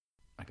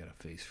got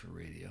a face for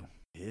radio.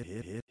 Hit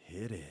it.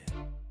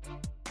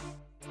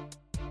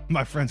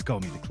 My friends call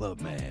me the club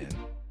man.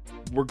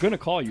 We're gonna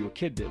call you a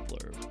kid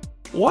diddler.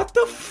 What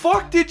the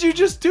fuck did you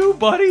just do,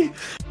 buddy?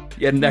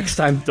 Yeah, next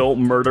time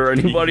don't murder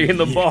anybody in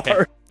the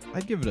bar.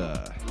 I'd give it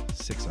a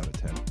 6 out of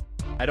 10.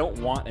 I don't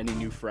want any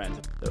new friends.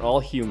 They're all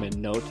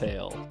human, no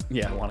tail.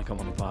 Yeah, I want to come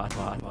on the pod.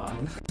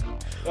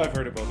 I've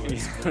heard it both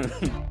ways.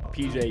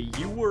 PJ,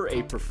 you were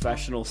a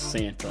professional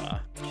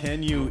Santa.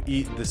 Can you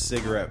eat the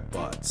cigarette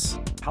butts?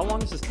 How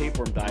long is this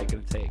tapeworm diet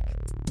gonna take?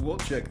 We'll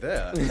check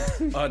that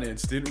on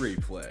Instant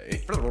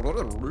Replay.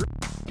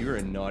 You're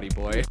a naughty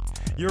boy.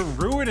 You're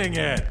ruining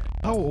it.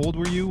 How old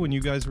were you when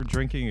you guys were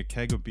drinking a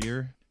keg of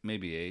beer?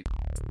 Maybe 8.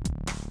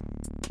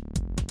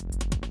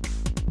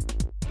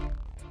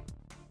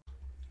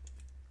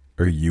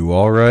 Are you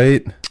all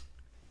right?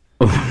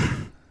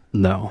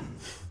 No.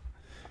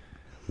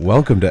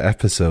 Welcome to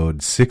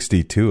episode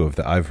 62 of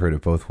the I've Heard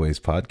It Both Ways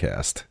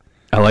podcast.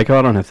 I like how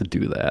I don't have to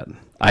do that.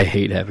 I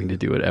hate having to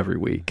do it every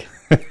week.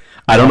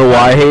 I don't know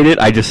why I hate it.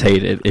 I just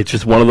hate it. It's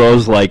just one of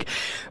those, like,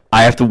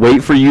 I have to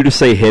wait for you to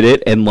say hit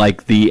it, and,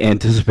 like, the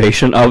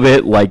anticipation of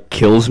it, like,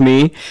 kills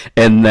me.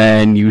 And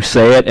then you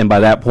say it, and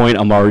by that point,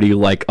 I'm already,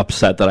 like,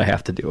 upset that I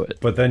have to do it.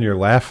 But then you're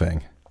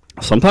laughing.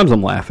 Sometimes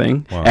I'm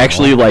laughing. Wow.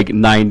 Actually, like,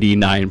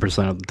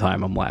 99% of the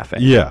time I'm laughing.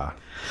 Yeah.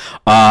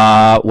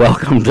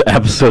 Welcome to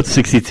episode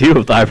 62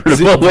 of the I've Heard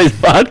It Both Ways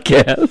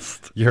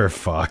podcast. You're a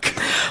fuck.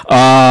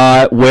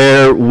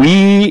 Where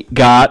we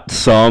got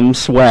some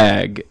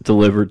swag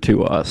delivered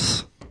to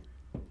us.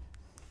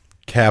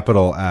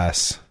 Capital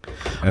S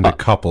and a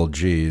couple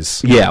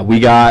G's. Yeah, we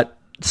got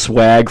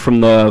swag from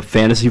the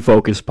Fantasy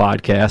Focus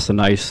podcast, a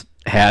nice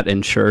hat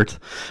and shirt.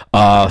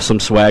 Some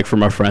swag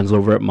from our friends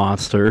over at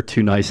Monster,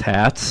 2 nice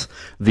hats.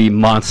 The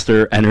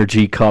Monster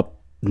Energy Cup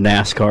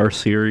NASCAR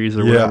series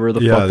or whatever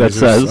the fuck that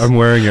says. I'm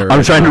wearing it right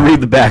I'm trying to now.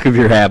 read the back of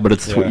your hat, but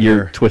it's Yeah, you're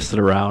here. twisted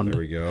around.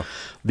 There we go.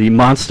 The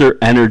Monster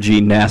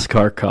Energy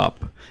NASCAR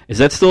Cup. Is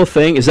that still a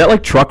thing? Is that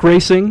like truck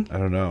racing? I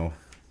don't know.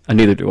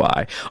 Neither do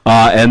I.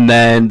 And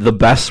then the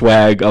best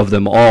swag of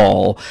them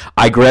all,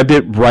 I grabbed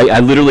it right. I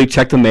literally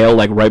checked the mail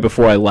like right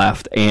before I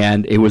left,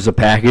 and it was a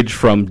package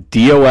from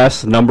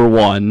DOS number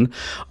 1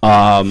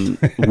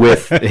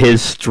 with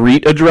his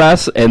street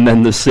address, and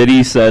then the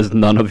city says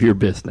none of your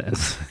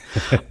business.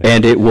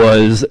 And it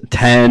was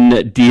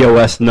 10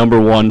 DOS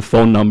number 1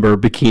 phone number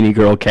Bikini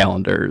Girl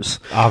calendars.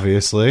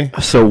 Obviously.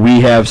 So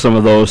we have some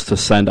of those to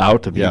send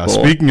out to people. Yeah,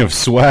 speaking of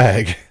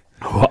swag,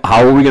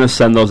 How are we going to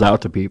send those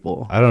out to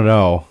people? I don't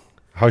know.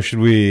 How should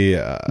we...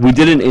 We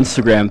did an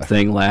Instagram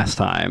thing last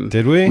time.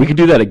 Did we? We could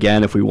do that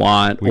again if we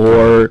want. We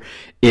or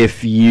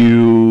if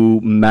you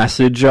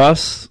message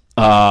us,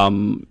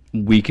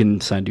 we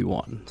can send you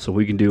one. So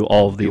we can do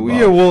all of the above.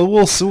 Yeah,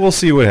 we'll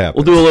see what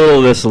happens. We'll do a little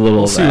of this, a little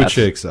We'll of see that. what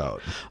shakes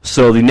out.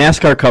 So the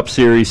NASCAR Cup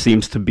Series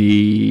seems to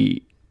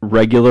be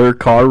regular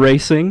car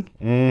racing.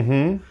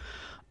 Mm-hmm.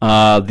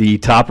 The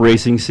top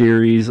racing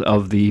series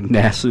of the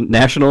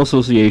National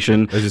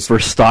Association for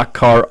Stock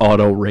Car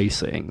Auto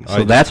Racing.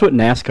 So that's what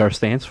NASCAR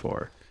stands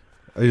for.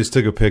 I just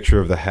took a picture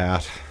of the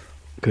hat.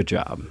 Good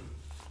job.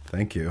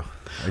 Thank you.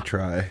 I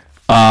try.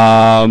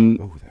 Um,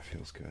 Oh, that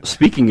feels good.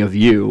 Speaking of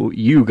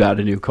you got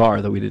a new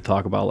car that we did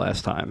talk about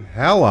last time.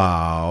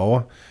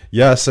 Hello.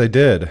 Yes, I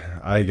did.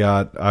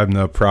 I'm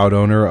the proud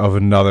owner of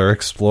another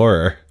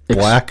Explorer.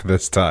 Black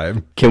this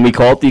time. Can we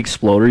call it the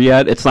Exploder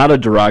yet? It's not a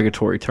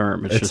derogatory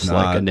term. It's just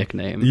not. like a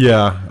nickname.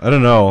 Yeah, I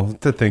don't know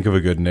to think of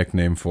a good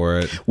nickname for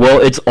it. Well,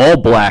 it's all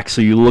black,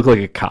 so you look like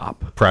a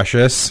cop.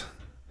 Precious.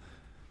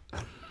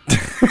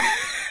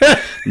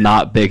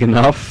 Not big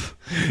enough.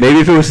 Maybe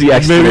if it was the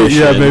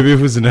Expedition. Maybe if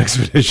it was an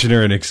expedition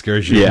or an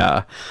excursion.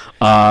 Yeah.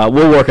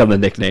 We'll work on the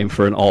nickname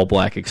for an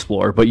all-black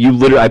Explorer. But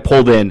I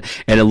pulled in,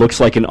 and it looks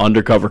like an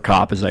undercover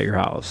cop is at your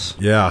house.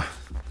 Yeah.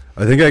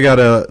 I think I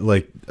gotta,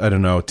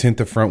 tint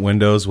the front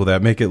windows. Will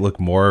that make it look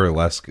more or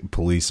less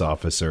police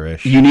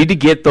officer-ish? You need to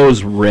get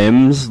those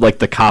rims, like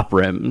the cop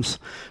rims,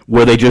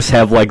 where they just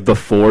have, like, the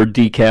Ford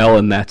decal,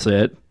 and that's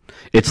it.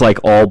 It's, like,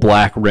 all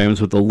black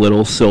rims with a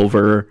little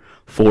silver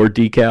Ford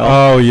decal.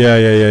 Oh, yeah.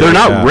 They're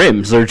not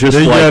rims. They're just,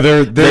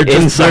 they're the just,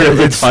 inside of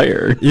the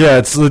tire. Yeah,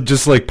 it's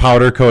just like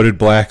powder-coated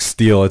black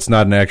steel. It's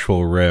not an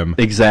actual rim.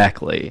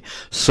 Exactly.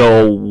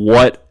 So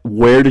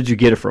where did you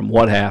get it from?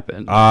 What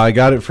happened? I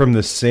got it from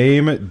the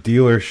same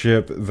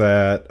dealership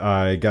that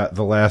I got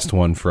the last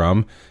one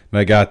from. And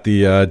I got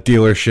the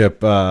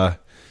dealership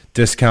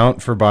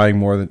discount for buying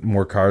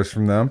more cars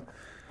from them.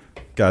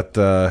 Got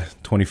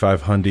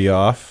 25 Hyundai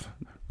off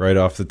right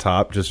off the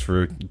top just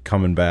for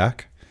coming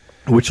back.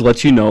 Which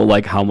lets you know,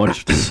 like, how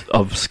much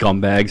of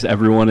scumbags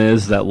everyone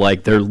is, that,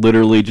 like, they're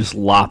literally just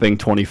lopping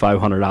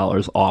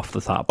 $2,500 off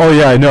the top. Oh,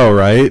 yeah, I know,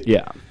 right?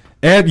 Yeah.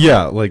 And,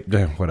 yeah,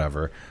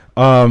 whatever.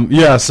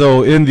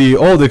 So in the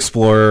old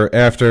Explorer,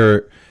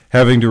 after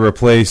having to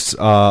replace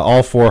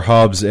all 4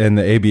 hubs and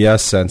the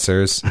ABS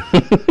sensors,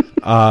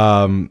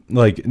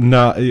 Like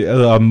not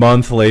a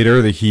month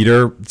later, the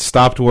heater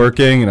stopped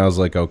working, and I was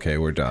like, okay,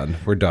 we're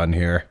done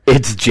here.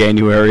 It's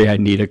January. I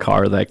need a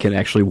car that can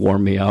actually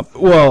warm me up.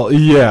 Well,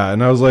 yeah,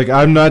 and I was like,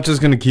 I'm not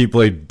just gonna keep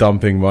like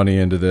dumping money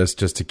into this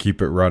just to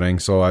keep it running.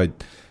 So I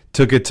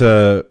took it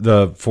to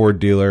the Ford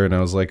dealer, and I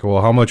was like,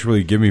 well, how much will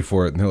you give me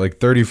for it? And they're like,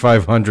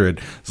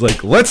 $3,500. It's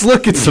like, let's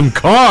look at some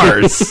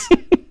cars.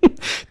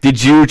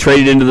 Did you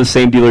trade it into the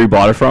same dealer you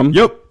bought it from?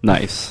 Yep.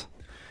 Nice.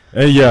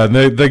 Yeah, and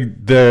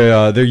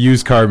their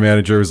used car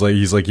manager was like,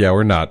 he's like, yeah,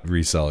 we're not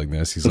reselling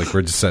this. He's like,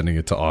 we're just sending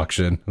it to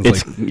auction. I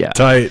was like,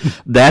 tight.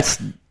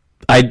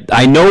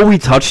 I know we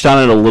touched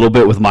on it a little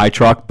bit with my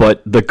truck,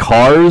 but the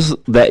cars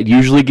that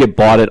usually get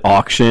bought at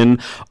auction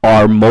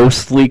are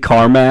mostly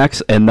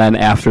CarMax, and then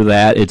after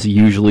that, it's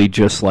usually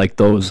just like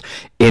those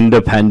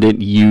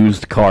independent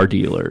used car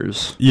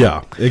dealers.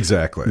 Yeah,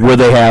 exactly. Where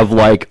they have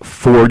like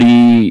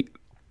 40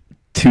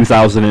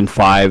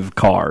 2005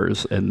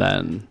 cars, and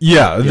then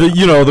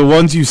the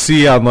ones you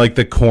see on like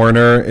the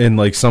corner in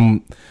like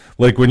some,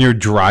 like when you're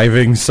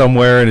driving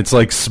somewhere and it's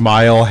like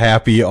Smile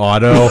Happy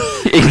Auto.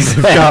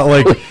 Exactly. They've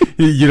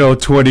got like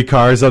 20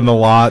 cars on the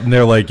lot, and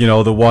they're like,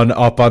 the one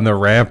up on the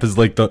ramp is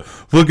like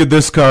look at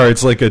this car,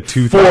 it's like a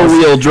 2000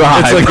 4-wheel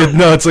drive.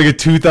 It's like a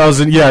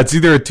 2000, it's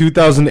either a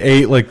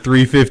 2008 like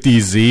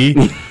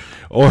 350Z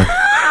or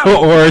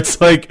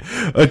it's like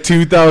a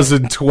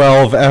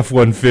 2012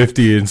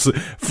 F-150 and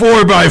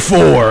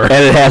 4x4. And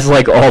it has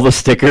like all the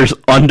stickers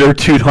under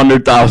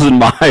 200,000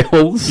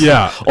 miles.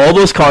 Yeah. All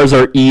those cars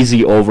are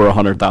easy over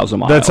 100,000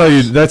 miles.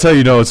 That's how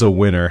you know it's a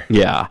winner.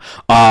 Yeah.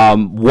 How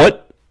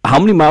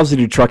many miles did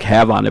your truck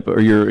have on it, or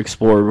your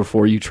Explorer,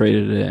 before you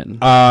traded it in?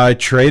 I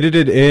traded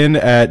it in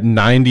at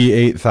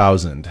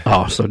 98,000.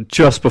 Oh, so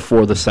just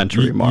before the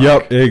century mark.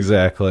 Yep,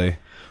 exactly.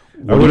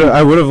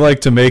 I would have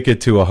liked to make it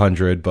to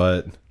 100,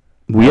 but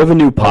we have a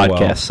new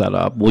podcast set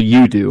up. Well,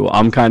 you do.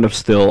 I'm kind of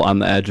still on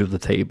the edge of the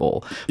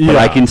table. But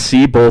I can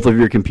see both of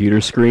your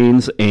computer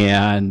screens,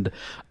 and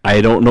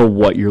I don't know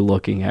what you're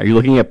looking at. Are you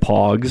looking at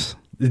Pogs?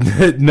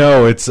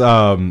 No, it's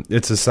a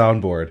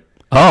soundboard.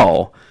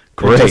 Oh,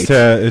 great.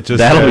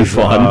 That'll be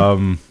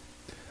fun.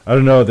 I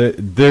don't know.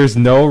 There's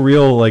no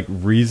real like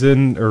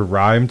reason or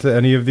rhyme to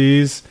any of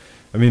these.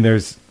 I mean,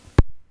 there's...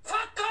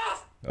 Fuck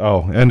off!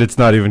 Oh, and it's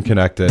not even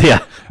connected.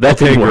 Yeah, that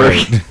didn't work.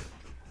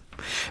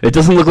 It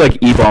doesn't look like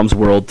E-Bomb's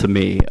World to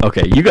me.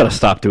 Okay, you got to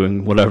stop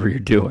doing whatever you're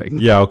doing.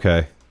 Yeah,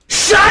 okay.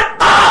 Shut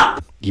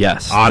up!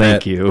 Yes,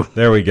 thank you.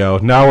 There we go.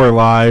 Now we're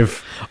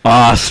live.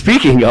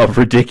 Speaking of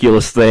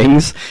ridiculous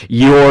things,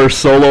 your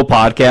solo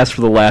podcast for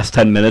the last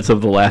 10 minutes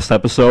of the last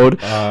episode.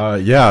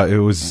 Yeah, it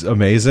was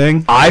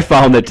amazing. I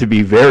found it to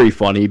be very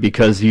funny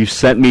because you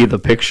sent me the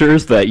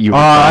pictures that you were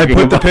talking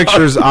I put about. the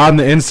pictures on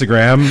the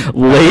Instagram.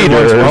 Later.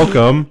 Everyone's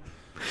welcome.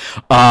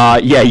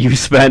 You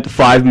spent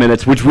 5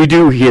 minutes, which we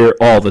do here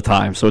all the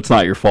time, so it's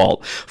not your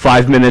fault.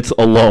 5 minutes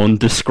alone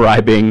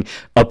describing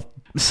a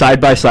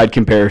side-by-side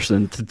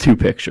comparison to two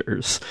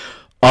pictures.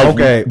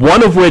 Okay.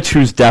 One of which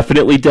who's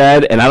definitely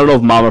dead, and I don't know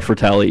if Mama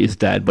Fratelli is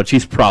dead, but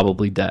she's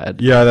probably dead.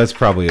 Yeah, that's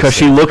probably because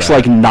she looks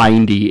like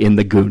 90 in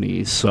the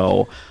Goonies,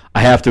 so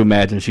I have to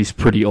imagine she's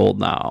pretty old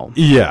now.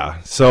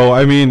 Yeah, so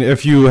I mean,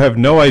 if you have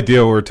no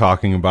idea what we're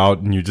talking about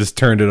and you just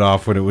turned it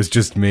off when it was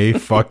just me,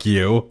 fuck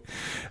you.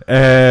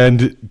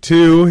 And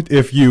two,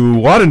 if you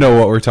want to know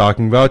what we're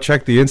talking about,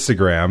 check the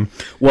Instagram.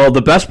 Well,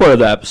 the best part of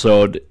the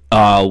episode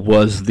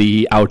was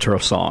the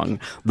outro song,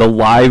 the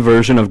live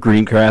version of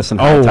Greengrass and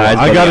High Tides.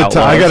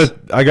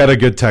 I got a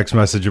good text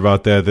message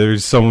about that.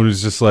 There's someone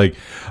who's just like,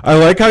 I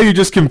like how you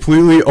just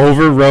completely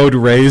overrode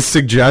Ray's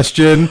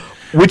suggestion.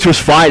 Which was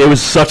fine. It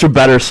was such a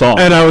better song.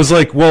 And I was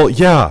like, well,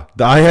 yeah,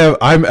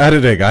 I'm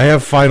editing. I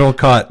have Final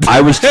Cut.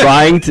 I was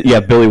trying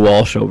to, Billy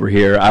Walsh over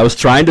here. I was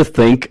trying to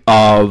think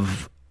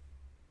of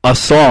a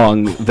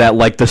song that,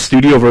 like, the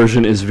studio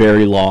version is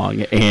very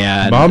long.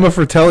 And Mama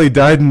Fratelli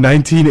died in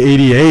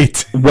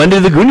 1988. When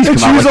did the Goonies come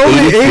out? She was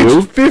only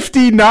age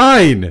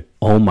 59.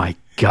 Oh my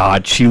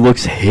God, she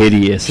looks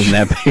hideous in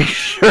that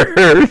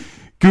picture.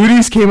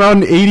 Goonies came out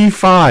in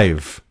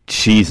 85.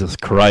 Jesus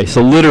Christ.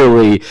 So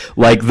literally,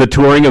 like, the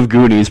touring of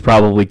Goonies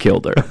probably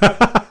killed her.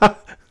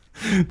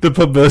 The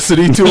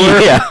publicity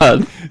tour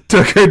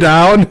took her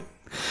down.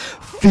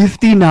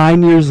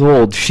 59 years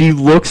old. She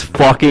looks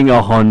fucking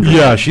 100.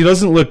 Yeah, she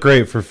doesn't look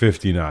great for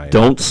 59.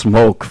 Don't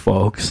smoke,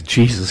 folks.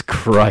 Jesus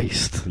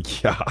Christ.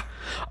 Yeah.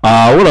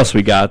 What else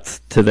we got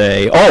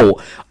today?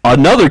 Oh,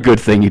 another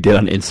good thing you did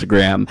on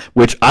Instagram,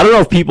 which I don't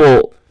know if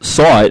people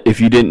saw it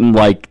if you didn't,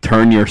 like,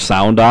 turn your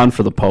sound on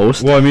for the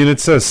post. Well, I mean, it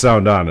says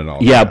sound on and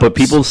all. Yeah, but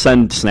people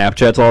send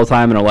Snapchats all the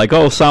time and are like,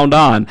 oh, sound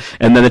on.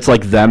 And then it's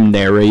like them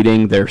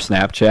narrating their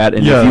Snapchat.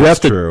 And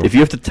if you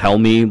have to tell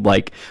me,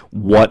 like,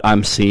 what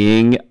I'm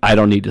seeing, I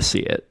don't need to see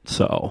it.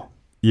 So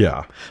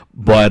yeah.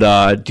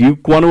 But do you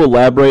want to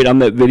elaborate on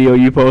that video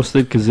you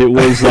posted? Because it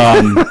was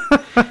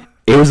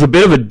it was a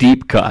bit of a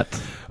deep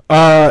cut.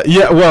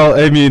 Yeah, well,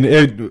 I mean,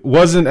 it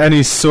wasn't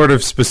any sort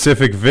of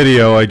specific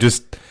video. I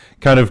just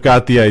kind of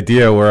got the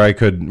idea where I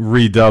could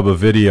redub a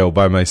video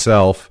by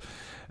myself.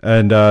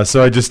 And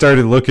so I just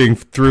started looking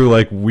through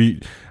like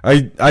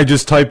I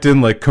just typed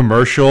in like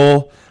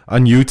commercial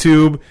on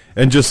YouTube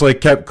and just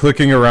like kept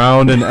clicking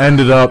around and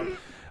ended up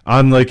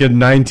on like a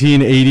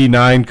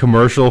 1989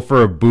 commercial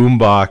for a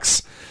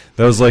boombox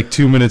that was like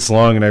 2 minutes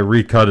long, and I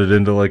recut it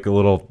into like a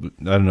little,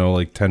 I don't know,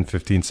 like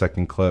 10-15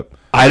 second clip.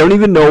 I don't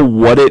even know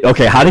what it.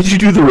 Okay, how did you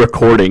do the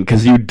recording?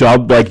 Because you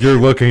dubbed like You're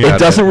looking at it.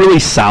 Doesn't really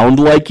sound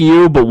like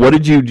you. But what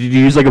did you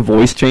use like a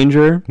voice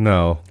changer?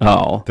 No.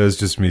 Oh, That was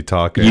just me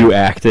talking. you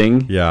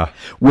acting? Yeah.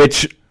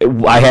 Which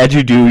I had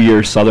you do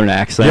your southern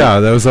accent. Yeah,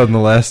 that was on the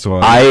last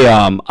one.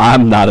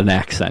 I'm not an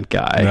accent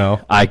guy.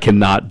 No. I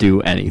cannot do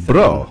anything.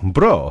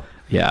 Bro.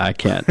 Yeah, I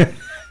can't.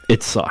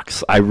 It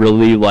sucks. I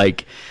really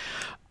like.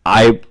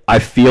 I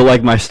feel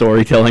like my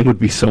storytelling would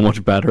be so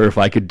much better if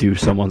I could do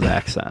someone's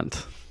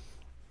accent.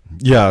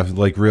 Yeah,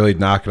 like really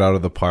knock it out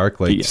of the park,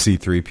 like Yeah.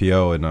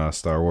 C-3PO in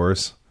Star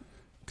Wars.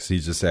 Because he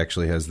just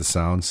actually has the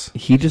sounds.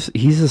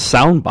 He's a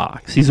sound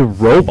box. He's a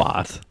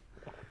robot.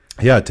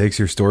 Yeah, it takes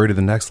your story to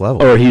the next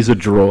level. Or he's a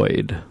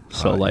droid.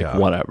 So yeah.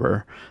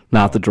 whatever.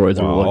 Not the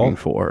droids we're Well. looking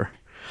for.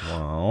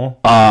 Wow.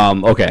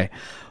 Okay.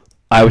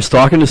 I was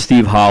talking to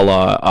Steve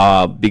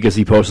Holla because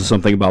he posted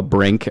something about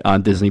Brink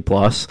on Disney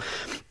Plus,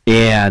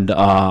 and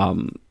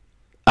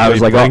I was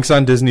like, Brink's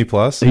on Disney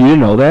Plus? you didn't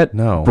know that?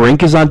 No.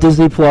 Brink is on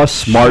Disney Plus.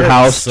 Smart Shit,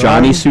 House, son.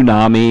 Johnny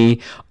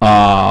Tsunami,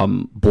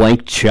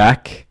 Blank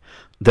Check.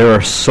 There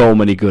are so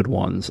many good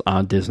ones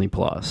on Disney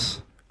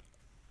Plus.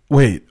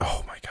 Wait,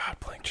 oh my God,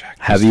 Blank Check.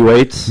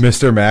 Heavyweights,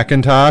 Mr.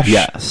 McIntosh?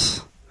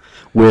 yes,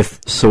 with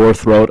sore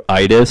throat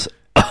itis.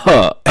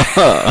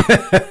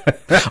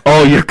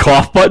 Oh, your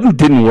cough button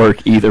didn't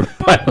work either,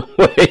 by the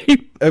way.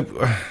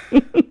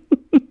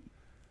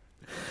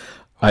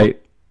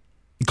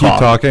 Keep Cough.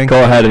 talking.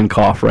 Go ahead and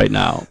cough right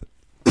now.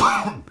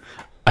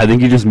 I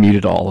think you just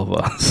muted all of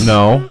us.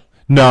 No.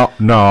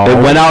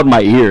 It went out in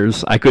my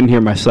ears. I couldn't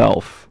hear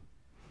myself.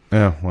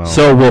 Yeah, well.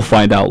 So we'll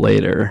find out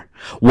later.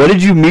 What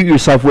did you mute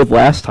yourself with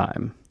last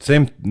time?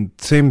 Same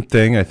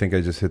thing. I think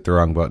I just hit the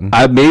wrong button.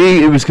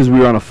 Maybe it was because we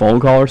were on a phone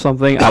call or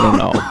something. I don't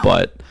know,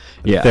 but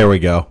yeah. There we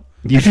go.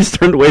 You just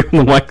turned away from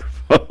the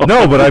microphone.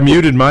 No, but I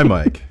muted my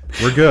mic.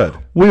 We're good.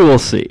 We will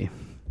see.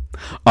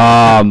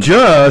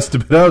 Just a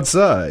bit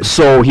outside.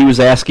 So he was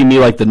asking me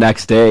like the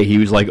next day, he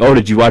was like, "Oh,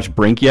 did you watch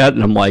Brink yet?"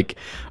 And I'm like,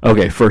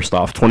 "Okay, first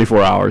off,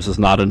 24 hours is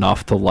not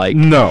enough to like."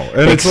 No,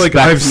 and it's like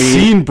expect I've me-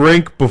 seen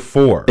Brink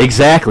before.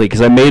 Exactly,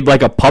 because I made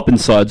like a Pup and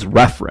Suds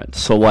reference,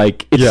 so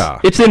like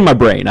it's in my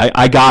brain.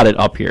 I got it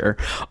up here.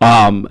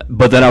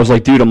 But then I was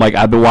like, dude, I'm like,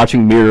 I've been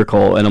watching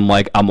Miracle, and I'm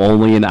like, I'm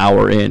only an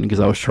hour in because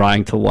I was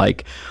trying to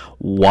like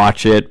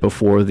watch it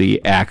before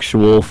the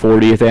actual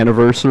 40th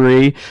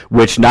anniversary,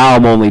 which now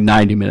I'm only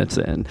 90 minutes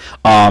in.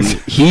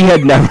 He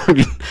had never.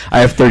 I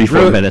have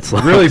 34 minutes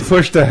left. Really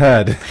pushed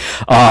ahead.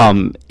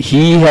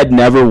 He had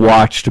never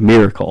watched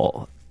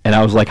Miracle. And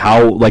I was like,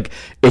 how, like,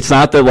 it's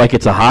not that, like,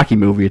 it's a hockey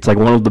movie. It's, like,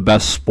 one of the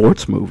best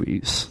sports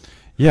movies.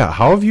 Yeah,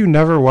 how have you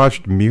never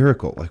watched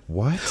Miracle? Like,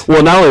 what?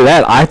 Well, not only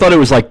that, I thought it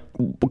was, like,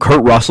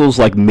 Kurt Russell's,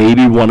 like,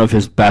 maybe one of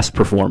his best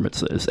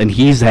performances. And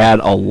he's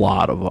had a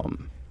lot of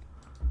them.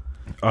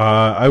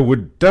 I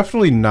would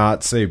definitely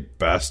not say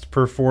best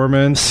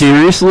performance.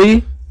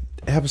 Seriously?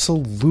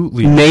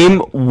 Absolutely. Name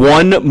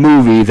one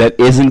movie that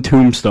isn't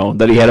Tombstone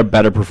that he had a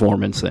better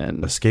performance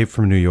in. Escape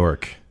from New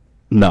York.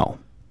 No.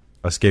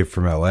 Escape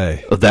from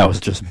L.A. That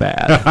was just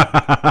bad.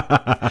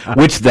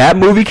 Which that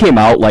movie came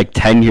out like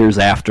 10 years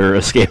after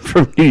Escape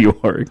from New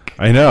York.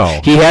 I know.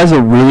 He has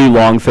a really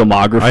long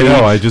filmography. I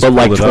know, I just but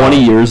like pulled it 20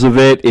 up. years of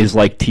it is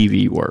like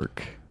TV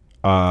work.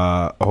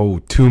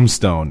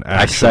 Tombstone.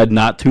 I said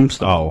not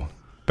Tombstone. Oh,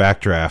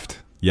 Backdraft.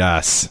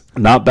 Yes.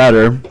 Not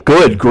better.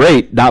 Good,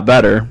 great, not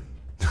better.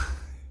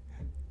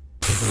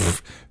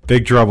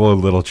 Big Trouble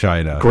in Little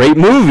China. Great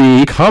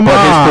movie. Come but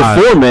on.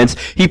 his performance,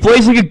 he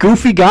plays like a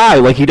goofy guy,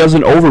 like he does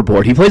in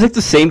Overboard. He plays like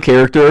the same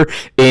character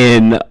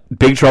in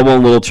Big Trouble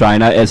in Little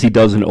China as he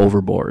does in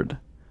Overboard.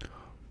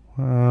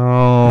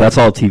 Well, That's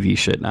all TV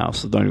shit now,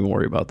 so don't even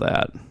worry about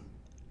that.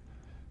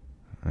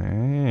 all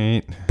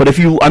right. But if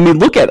you, I mean,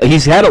 look at,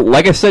 he's had,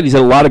 like I said, he's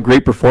had a lot of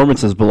great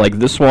performances, but like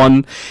this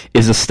one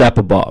is a step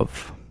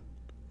above.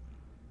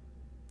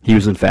 He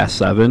was in Fast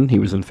 7. He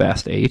was in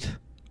Fast 8.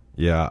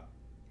 Yeah.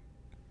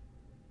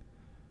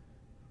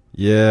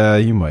 Yeah,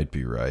 you might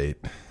be right.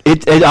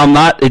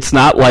 It's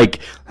not like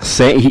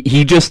saying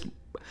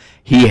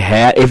he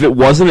had, if it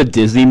wasn't a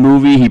Disney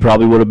movie, he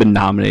probably would have been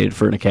nominated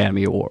for an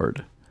Academy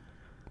Award.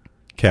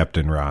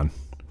 Captain Ron.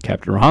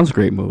 Captain Ron's a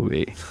great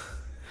movie.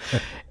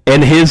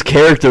 And his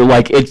character,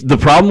 like, it's the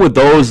problem with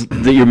those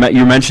that you're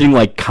mentioning,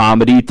 like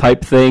comedy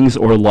type things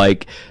or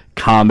like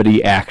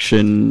comedy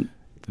action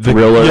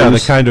thrillers. Yeah, the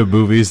kind of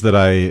movies that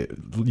I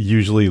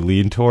usually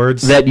lean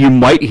towards. That you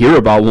might hear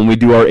about when we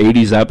do our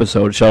 80s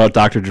episode. Shout out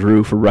Dr.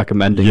 Drew for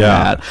recommending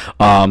that,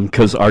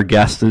 because our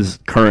guest is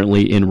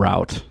currently en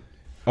route.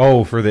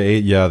 Oh, for the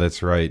 8. Yeah,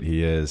 that's right.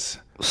 He is.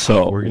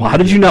 So, how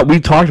did you not? We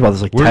talked about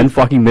this like 10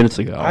 fucking minutes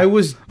ago. I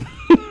was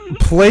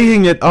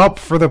playing it up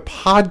for the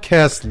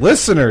podcast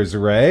listeners,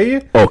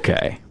 Ray.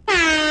 Okay.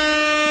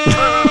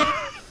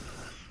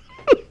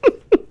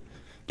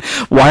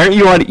 Why aren't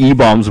you on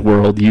E-Bombs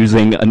World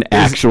using an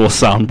actual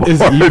soundboard? Is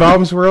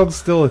E-Bombs World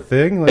still a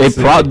thing? Let's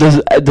see.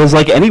 Does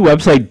like any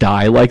website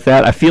die like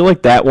that? I feel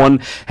like that one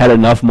had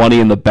enough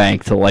money in the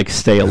bank to like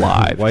stay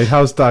alive.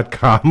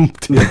 Whitehouse.com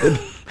did.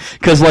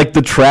 Because like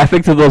the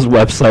traffic to those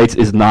websites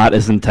is not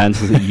as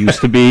intense as it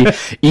used to be.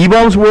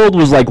 E-Bombs World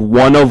was like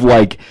one of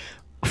like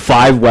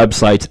 5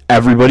 websites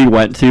everybody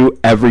went to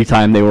every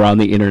time they were on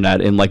the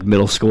internet in like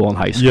middle school and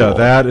high school. Yeah,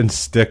 that and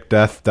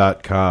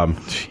stickdeath.com.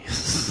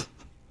 Jesus.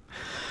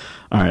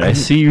 All right, I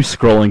see you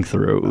scrolling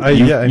through.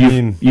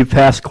 You've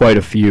passed quite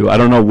a few. I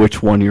don't know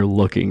which one you're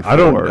looking for. I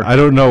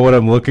don't know what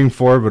I'm looking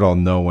for, but I'll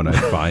know when I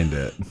find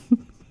it.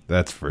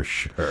 That's for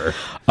sure.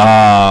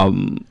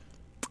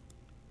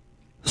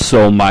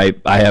 So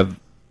I have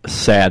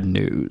sad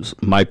news.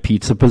 My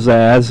Pizza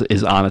Pizzazz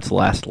is on its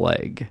last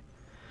leg.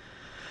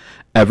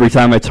 Every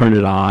time I turn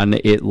it on,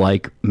 it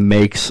like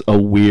makes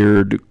a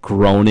weird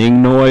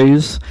groaning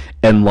noise,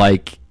 and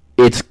like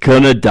it's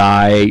gonna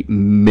die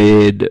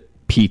mid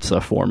pizza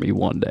for me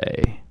one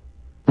day.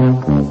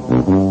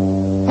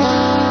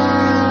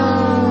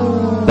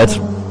 That's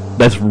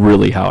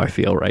really how I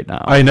feel right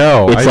now. I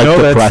know. It's I like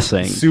know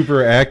depressing. That's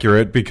super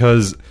accurate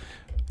because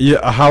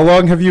how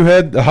long have you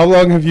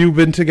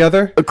been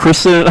together?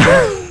 Kristen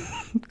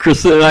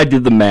and I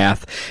did the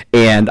math,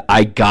 and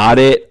I got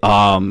it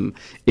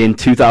in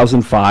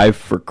 2005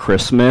 for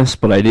Christmas,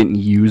 but I didn't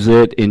use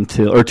it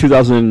until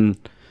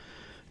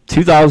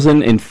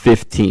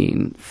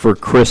 2015 for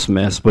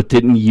Christmas, but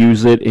didn't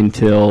use it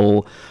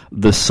until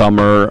the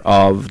summer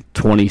of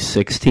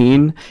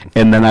 2016.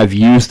 And then I've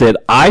used it.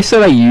 I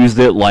said I used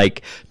it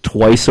like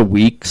twice a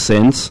week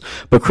since,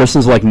 but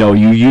Kristen's like, no,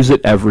 you use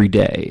it every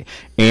day.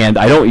 And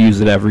I don't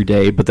use it every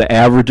day, but the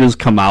averages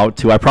come out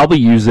to I probably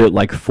use it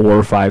like 4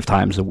 or 5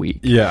 times a week.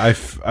 Yeah, I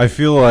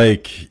feel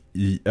like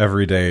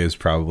every day is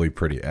probably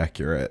pretty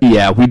accurate.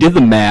 Yeah, we did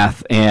the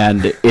math,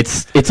 and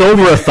it's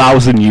over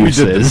 1,000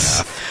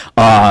 uses.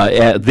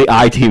 The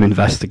I-Team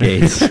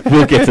investigates.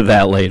 We'll get to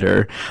that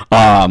later.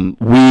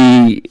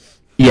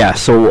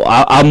 So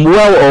I'm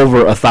well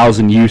over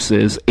 1,000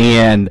 uses,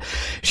 and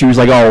she was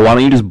like, "Oh, why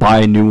don't you just buy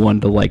a new one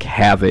to like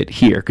have it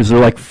here? Because they're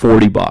like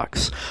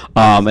 $40."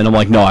 And I'm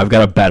like, "No, I've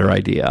got a better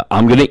idea.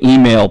 I'm gonna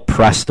email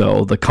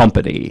Presto, the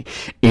company,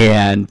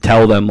 and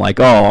tell them like,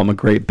 oh, I'm a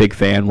great big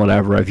fan.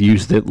 Whatever. I've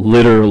used it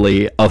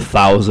literally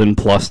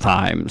 1,000+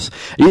 times.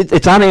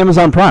 It's on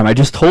Amazon Prime. I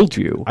just told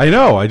you. I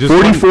know. I just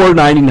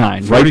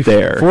 $44.99 right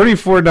there.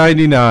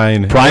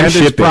 $44.99. Prime and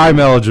shipping. It's Prime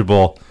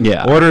eligible.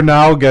 Yeah. Order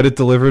now. Get it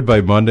delivered by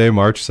Monday,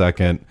 March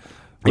 2nd.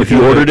 If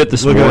you ordered it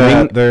this morning,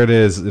 that. There it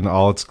is in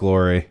all its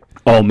glory.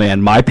 Oh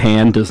man, my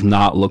pan does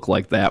not look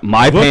like that.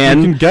 Look, pan.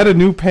 You can get a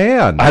new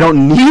pan. I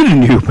don't need a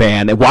new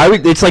pan. Why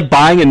would it's like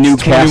buying a new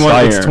cast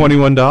iron? It's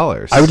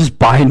 $21. I would just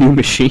buy a new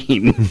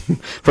machine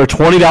for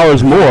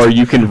 $20 more.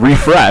 You can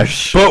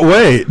refresh. But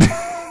wait,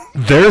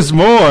 there's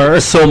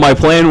more. So my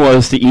plan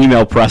was to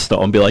email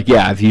Presto and be like,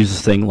 "Yeah, I've used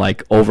this thing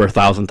like over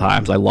 1,000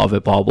 times. I love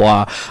it. Blah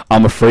blah.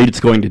 I'm afraid it's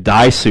going to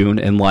die soon,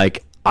 and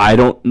like." I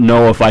don't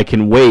know if I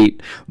can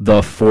wait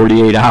the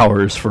 48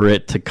 hours for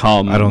it to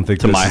come I don't think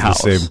to this my is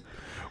house. the same.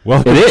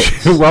 Welcome,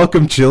 It is.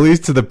 Welcome,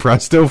 Chili's, to the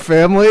Presto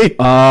family.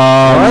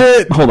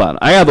 What? Hold on.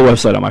 I have the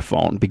website on my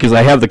phone because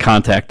I have the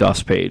Contact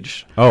Us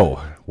page.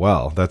 Oh,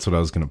 well, that's what I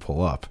was going to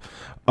pull up.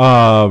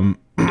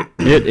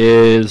 It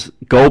is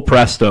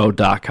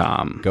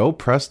gopresto.com.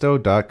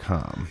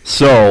 GoPresto.com.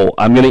 So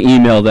I'm going to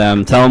email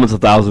them, tell them it's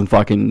 1,000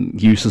 fucking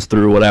uses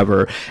through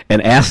whatever,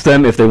 and ask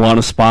them if they want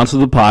to sponsor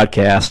the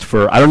podcast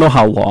for I don't know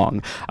how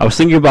long. I was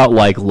thinking about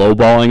like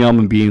lowballing them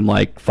and being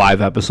like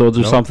 5 episodes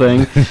or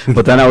something,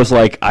 but then I was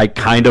like, I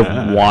kind of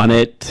want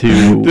it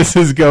to. This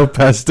is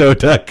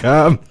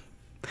GoPesto.com.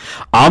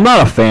 I'm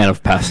not a fan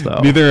of pesto.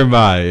 Neither am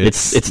I.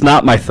 It's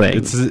not my thing.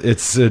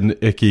 It's an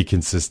icky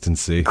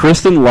consistency.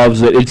 Kristen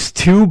loves it. It's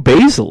too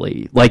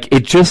basil-y. Like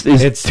it just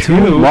is. It's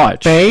too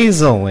much.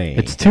 Basil-y.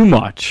 It's too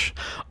much.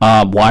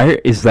 Why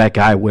is that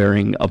guy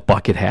wearing a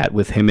bucket hat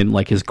with him and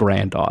like his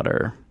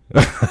granddaughter?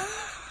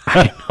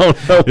 I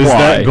don't know Is why.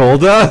 that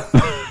Golda?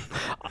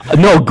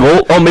 No,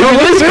 Gold. Oh, maybe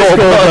it is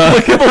Golda.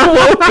 Look at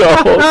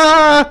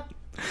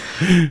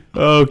the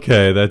logo.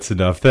 Okay, that's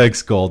enough.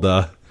 Thanks,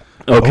 Golda.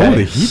 Okay. Oh,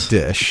 the heat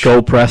dish.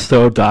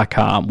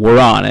 GoPresto.com. We're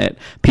on it.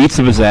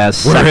 Pizza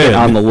Pizzazz We're second in.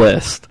 on the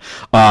list.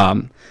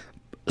 So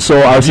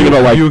I was thinking of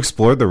Have like you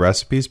explored the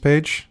recipes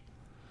page?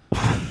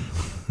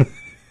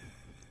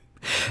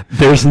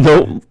 there's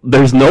no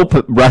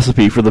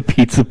recipe for the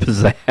Pizza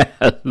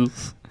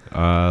Pizzazz.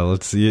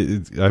 Let's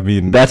see. I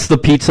mean, That's the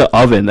pizza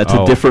oven. That's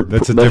a different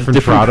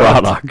different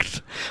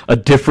product. A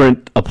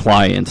different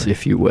appliance,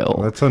 if you will.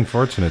 that's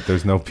unfortunate.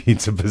 There's no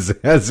Pizza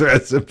Pizzazz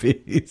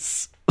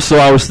recipes. So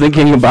I was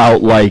thinking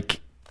about like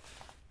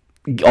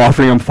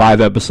offering them 5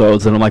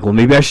 episodes, and I'm like, well,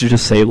 maybe I should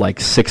just say like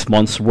 6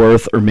 months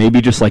worth, or maybe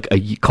just like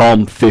call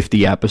them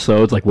 50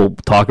 episodes. Like, we'll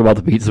talk about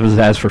the Pizza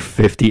Pizzazz for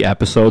 50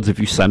 episodes if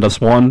you send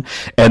us one,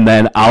 and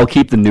then I'll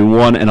keep the new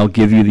one and I'll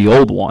give you the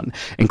old one.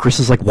 And Chris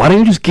is like, why don't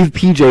you just give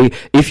PJ,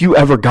 if you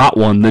ever got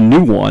one, the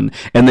new one,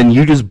 and then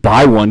you just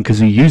buy one because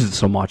you use it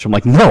so much. I'm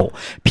like, no,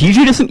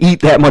 PJ doesn't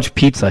eat that much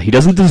pizza. He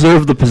doesn't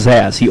deserve the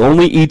pizzazz. He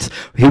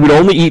would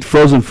only eat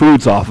frozen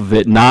foods off of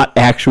it, not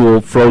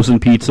actual frozen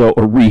pizza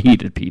or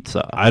reheated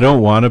pizza. I don't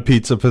want a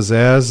Pizza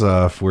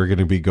Pizzazz. If we're going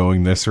to be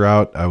going this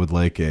route, I would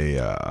like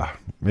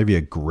maybe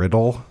a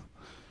griddle.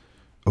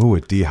 Oh,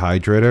 a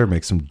dehydrator.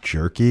 Make some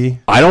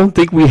jerky. I don't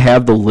think we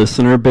have the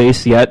listener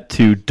base yet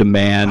to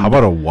demand How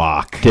about a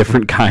wok?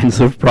 different kinds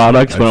of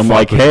products. But I'd I'm fuck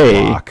like, with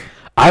hey, wok.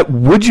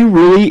 would you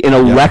really an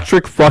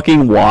electric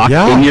fucking wok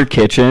Yeah. in your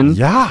kitchen?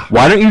 Yeah.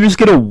 Why don't you just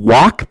get a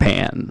wok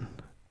pan?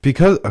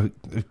 Because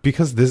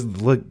this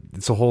look,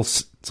 it's a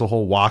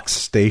whole wok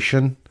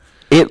station.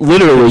 It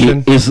literally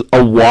Kitchen. is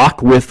a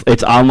wok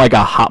it's on like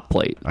a hot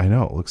plate. I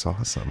know, it looks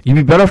awesome. You'd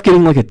be better off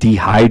getting like a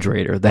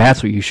dehydrator.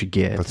 That's what you should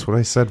get. That's what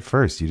I said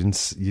first. You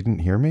didn't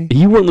hear me?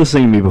 You weren't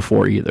listening to me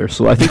before either,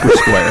 so I think we're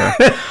square.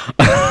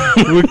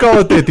 We call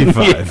it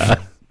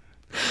 55.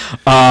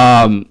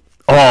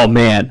 Oh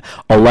man,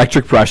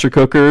 electric pressure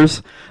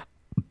cookers.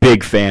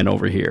 Big fan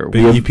over here.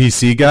 Big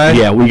EPC guy?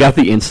 Yeah, we got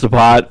the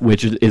Instapot,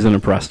 which isn't a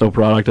Presto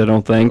product, I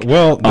don't think.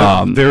 Well,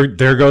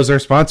 there goes our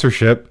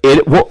sponsorship.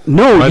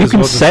 No, Might you as can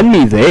well just- send me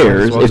might as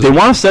theirs. well If they just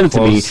want to send it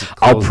to me, close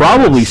I'll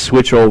probably theirs.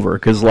 switch over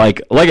because,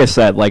 like I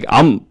said, like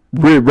I'm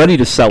ready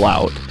to sell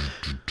out.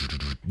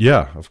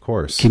 Yeah, of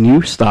course. Can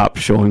you stop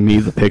showing me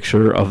the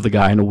picture of the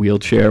guy in a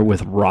wheelchair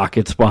with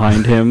rockets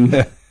behind him?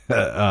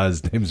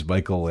 His name's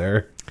Michael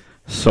Lair.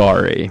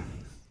 Sorry.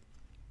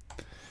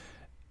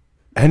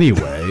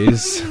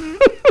 Anyways,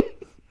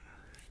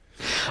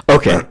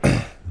 Okay.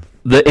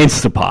 The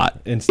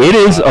Instapot. Instapot. It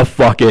is a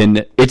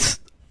fucking. It's.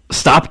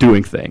 Stop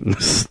doing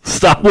things.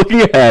 Stop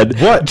looking ahead.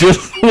 What?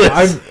 Just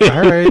listen.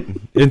 all right.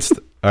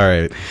 All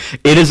right.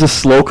 It is a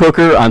slow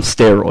cooker on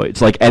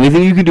steroids. Like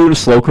anything you can do in a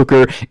slow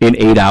cooker in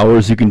 8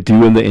 hours, you can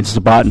do in the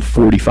Instapot in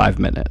 45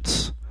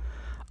 minutes.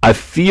 I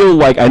feel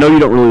like I know you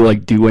don't really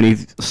like do any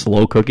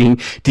slow cooking.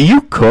 Do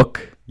you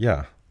cook?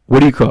 Yeah. What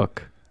do you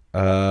cook?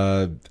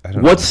 I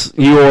don't What's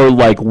your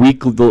like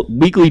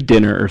weekly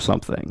dinner or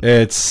something? know.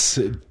 It's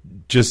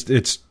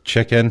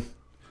chicken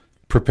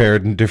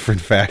prepared in different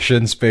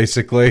fashions,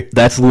 basically.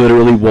 That's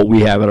literally what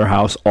we have at our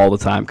house all the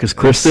time. Because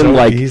Kristen So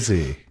like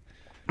easy.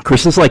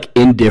 Kristen's like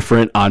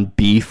indifferent on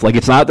beef. Like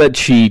it's not that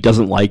she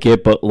doesn't like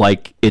it, but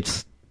like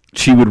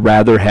she would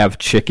rather have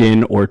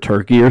chicken or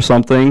turkey or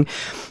something.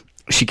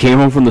 She came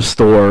home from the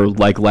store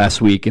like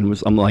last week and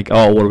I'm like,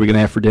 oh, what are we gonna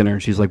have for dinner?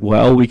 And she's like,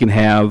 well, we can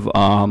have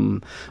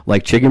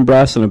like chicken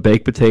breast and a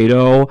baked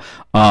potato,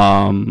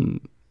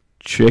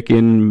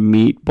 chicken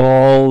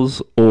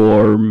meatballs,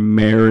 or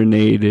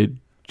marinated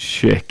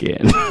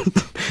chicken.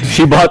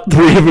 She bought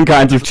 3 different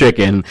kinds of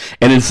chicken,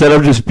 and instead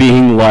of just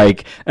being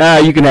like,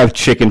 you can have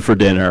chicken for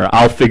dinner,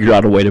 I'll figure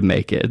out a way to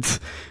make it.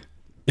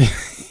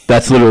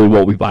 That's literally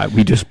what we buy.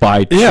 We just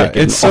buy chicken. Yeah,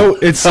 it's so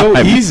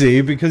time.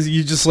 easy because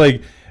you just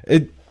like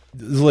it.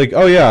 It's like,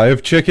 oh yeah, I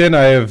have chicken.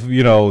 I have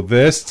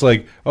this. It's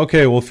like,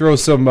 okay, we'll throw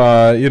some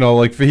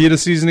like fajita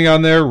seasoning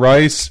on there,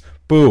 rice,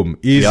 boom,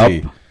 easy.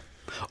 Yep.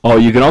 Oh,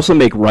 you can also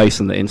make rice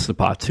in the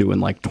Instapot too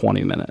in like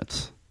 20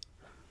 minutes.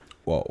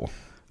 Whoa.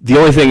 The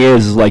only thing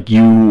is like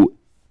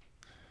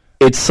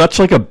it's such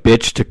like a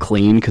bitch to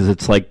clean because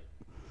it's like,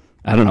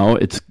 I don't know,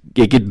 it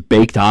gets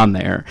baked on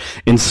there.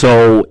 And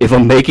so if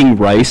I'm making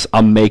rice,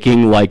 I'm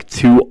making like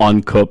 2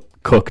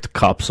 uncooked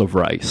cups of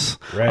rice.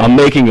 Right. I'm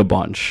making a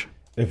bunch.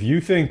 If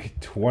you think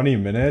 20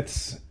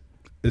 minutes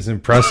is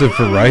impressive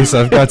for rice,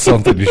 I've got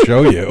something to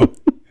show you.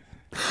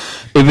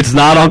 If it's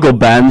not Uncle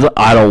Ben's,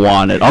 I don't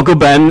want it. Uncle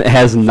Ben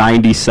has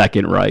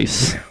 90-second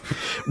rice,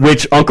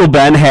 which Uncle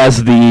Ben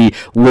has the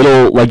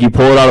little, like you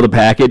pull it out of the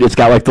packet, it's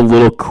got like the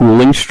little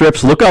cooling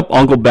strips. Look up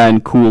Uncle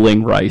Ben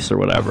cooling rice or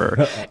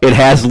whatever. It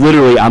has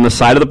literally on the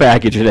side of the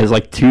package, it has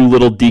like 2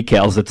 little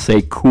decals that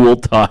say cool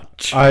touch.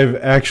 I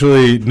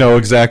actually know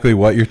exactly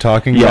what you're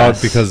talking Yes.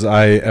 about because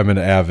I am an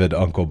avid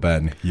Uncle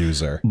Ben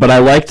user. But I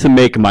like to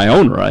make my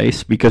own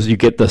rice because you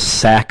get the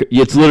sack.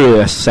 It's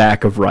literally a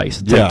sack of rice.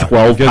 It's Yeah, like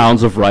 12 you get-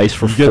 pounds of rice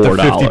for You get the $4.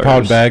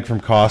 50-pound bag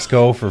from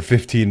Costco for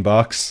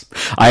 $15.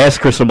 I asked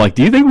Chris, I'm like,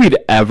 do you think we'd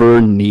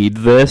ever need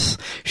this?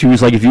 She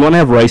was like, if you want to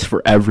have rice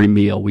for every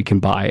meal, we can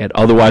buy it.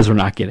 Otherwise, we're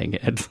not getting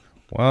it.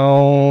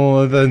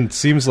 Well, then it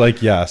seems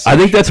like yes. I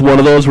think that's one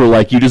of those where,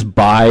 like, you just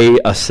buy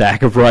a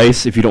sack of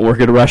rice if you don't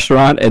work at a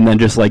restaurant and then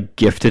just, like,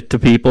 gift it to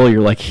people.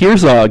 You're like,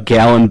 here's a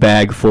gallon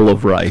bag full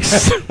of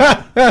rice.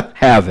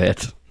 Have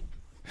it.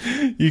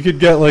 You could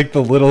get like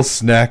the little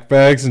snack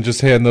bags and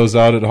just hand those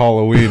out at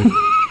Halloween.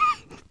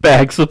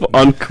 Bags of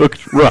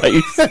uncooked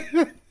rice.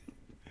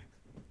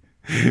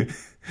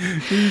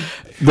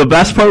 The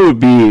best part would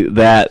be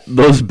that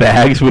those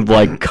bags would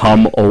like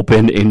come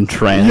open in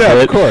transit. Yeah,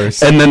 of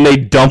course. And then they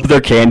dump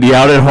their candy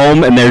out at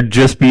home and there'd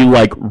just be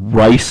like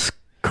rice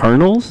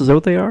kernels. Is that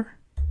what they are?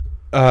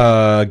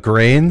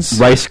 Grains.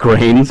 Rice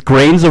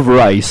grains of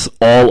rice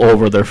all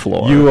over their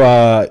floor.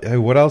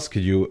 What else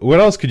could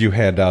you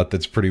hand out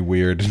that's pretty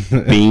weird?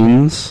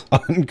 Beans.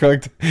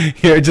 Uncooked.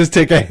 Here, just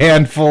take a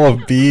handful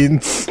of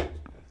beans.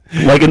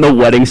 Like in The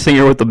Wedding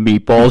Singer with the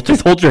meatballs.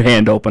 Just hold your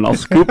hand open. I'll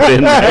scoop it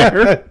in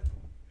there.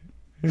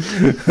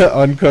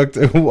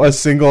 A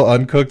single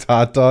uncooked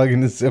hot dog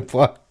in a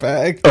Ziploc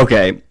bag.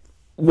 Okay.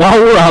 While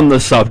we're on the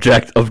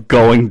subject of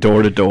going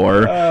door to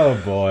door,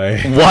 Oh boy.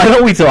 why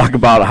don't we talk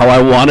about how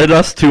I wanted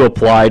us to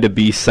apply to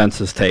be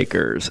census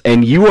takers?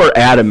 And you are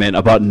adamant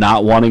about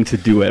not wanting to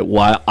do it,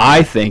 while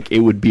I think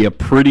it would be a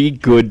pretty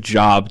good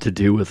job to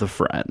do with a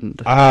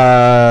friend.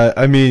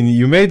 I mean,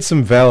 you made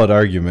some valid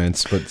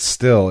arguments, but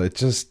still, it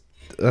just.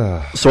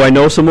 So I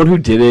know someone who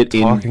did it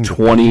in Talking to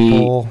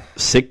people.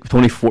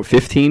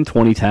 2015,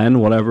 2010,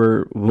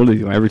 whatever. What do they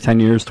do? Every 10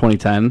 years,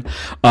 2010.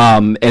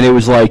 And it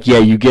was like, yeah,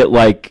 you get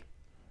like,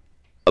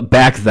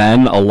 back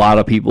then, a lot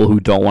of people who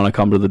don't want to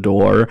come to the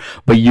door,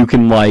 but you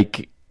can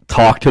like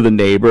talk to the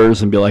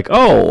neighbors and be like,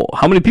 oh,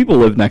 how many people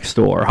live next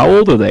door? How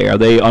old are they? Are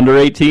they under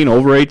 18,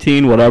 over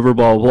 18, whatever,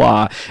 blah, blah,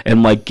 blah,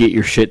 and like get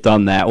your shit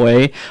done that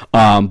way.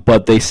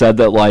 But they said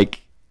that like,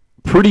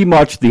 pretty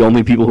much the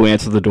only people who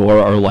answer the door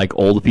are like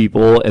old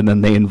people, and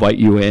then they invite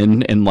you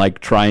in and like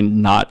try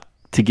not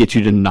to get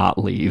you to not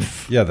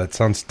leave. Yeah, that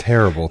sounds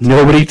terrible.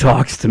 Nobody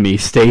talks to me.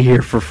 Stay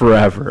here for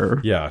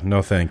forever. Yeah,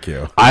 no thank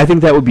you. I think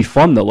that would be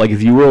fun though. Like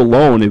if you were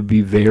alone, it would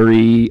be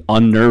very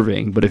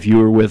unnerving. But if you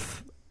were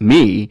with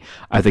me,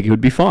 I think it would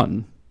be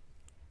fun.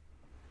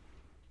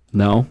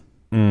 No?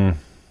 No.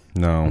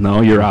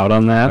 No, you're out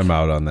on that? I'm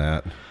out on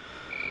that.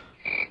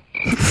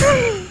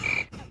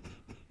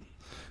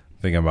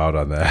 I think I'm out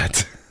on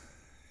that.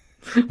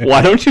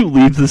 Why don't you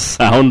leave the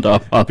sound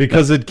up?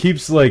 Because it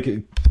keeps like,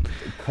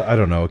 I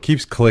don't know, it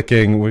keeps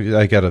clicking.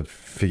 I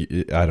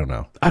don't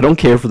know. I don't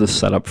care for the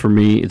setup for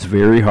me. It's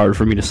very hard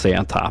for me to stay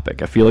on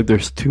topic. I feel like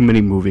there's too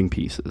many moving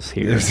pieces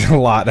here. There's a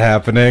lot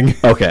happening.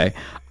 Okay.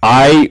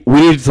 We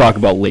need to talk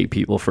about late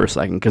people for a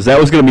second, because that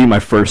was going to be my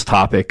first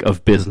topic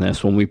of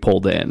business when we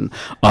pulled in.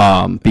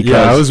 Because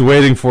Yeah, I was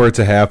waiting for it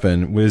to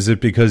happen. Was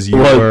it because you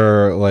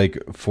were like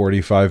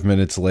 45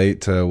 minutes late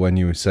to when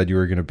you said you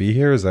were going to be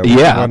here? Is that what you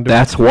yeah, wanted to-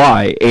 that's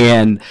why.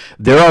 And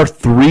there are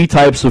three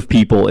types of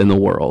people in the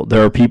world.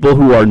 There are people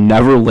who are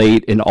never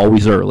late and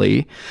always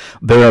early.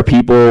 There are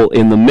people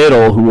in the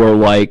middle who are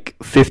like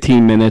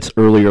 15 minutes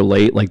early or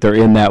late, like they're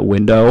in that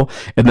window.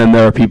 And then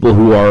there are people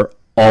who are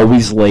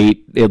always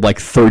late at like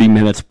 30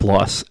 minutes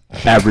plus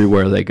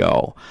everywhere they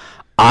go.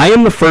 I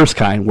am the first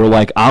kind where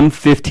like I'm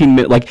 15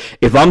 minutes, like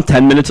if I'm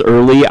 10 minutes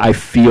early, I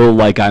feel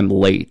like I'm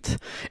late.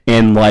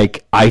 And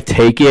like I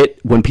take it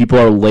when people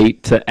are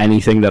late to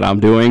anything that I'm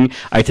doing,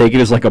 I take it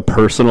as like a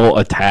personal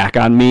attack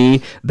on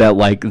me that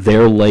like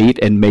they're late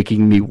and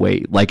making me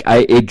wait. Like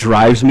it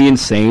drives me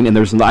insane. And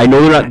I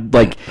know they're not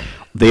like,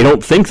 they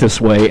don't think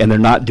this way and they're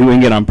not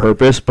doing it on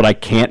purpose, but I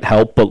can't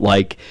help but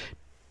like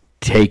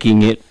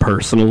taking it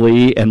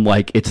personally, and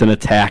like it's an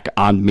attack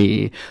on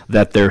me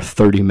that they're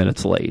 30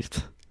 minutes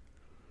late.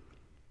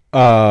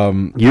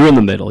 You're in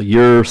the middle.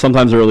 You're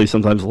sometimes early,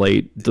 sometimes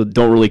late.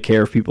 Don't really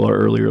care if people are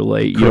early or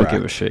late. You don't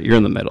give a shit. You're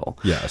in the middle.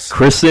 Yes.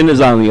 Kristen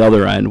is on the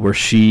other end where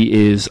she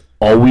is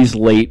always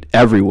late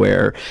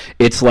everywhere.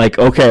 It's like,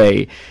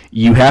 okay,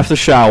 you have to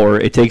shower.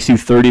 It takes you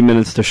 30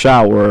 minutes to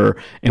shower,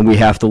 and we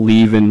have to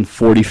leave in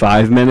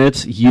 45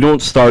 minutes. You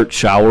don't start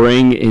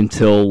showering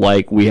until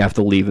like we have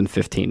to leave in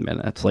 15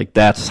 minutes. Like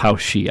that's how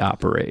she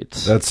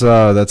operates. That's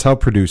how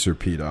producer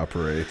Pete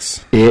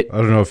operates. I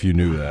don't know if you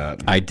knew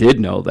that. I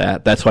did know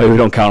that. That's why we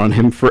don't count on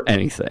him for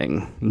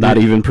anything. Not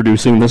even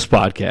producing this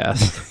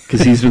podcast, because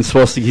he's been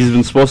supposed to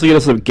get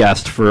us a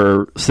guest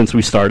since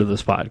we started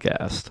this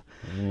podcast.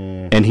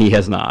 And he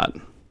has not.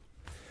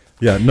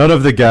 Yeah, none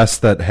of the guests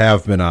that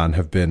have been on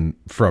have been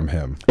from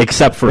him.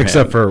 Except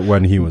for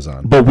when he was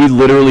on. But we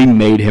literally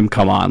made him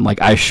come on.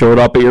 Like, I showed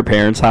up at your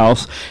parents'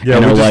 house. Yeah,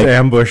 and we they're just like,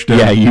 ambushed him.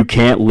 yeah, you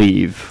can't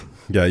leave.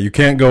 Yeah, you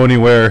can't go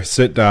anywhere.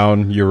 Sit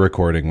down. You're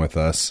recording with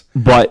us.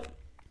 But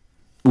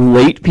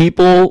late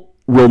people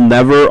will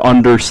never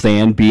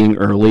understand being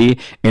early,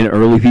 and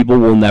early people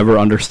will never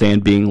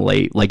understand being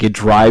late. Like, it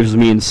drives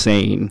me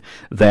insane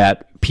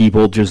that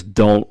people just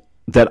don't,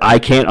 that I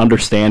can't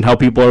understand how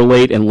people are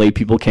late, and late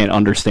people can't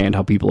understand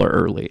how people are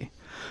early.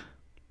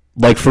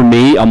 Like, for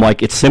me, I'm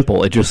like, it's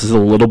simple. It just is a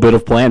little bit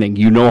of planning.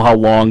 You know how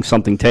long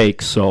something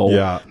takes,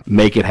 so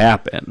make it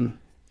happen.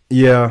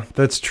 Yeah,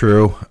 that's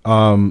true.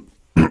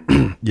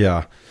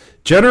 Yeah.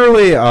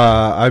 Generally,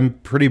 I'm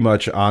pretty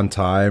much on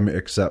time,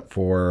 except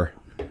for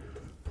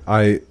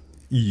I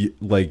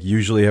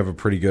usually have a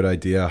pretty good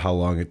idea how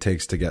long it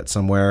takes to get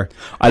somewhere.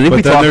 I think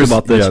we talked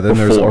about this then before.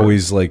 there's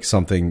always like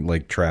something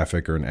like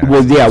traffic or an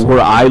accident. Well, yeah, where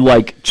I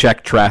like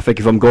check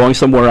traffic. If I'm going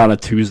somewhere on a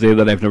Tuesday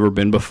that I've never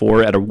been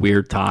before at a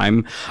weird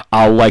time,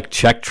 I'll like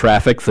check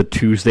traffic the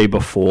Tuesday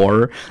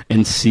before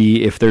and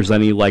see if there's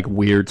any like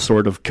weird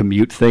sort of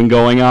commute thing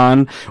going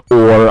on,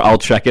 or I'll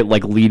check it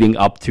like leading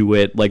up to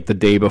it, like the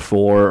day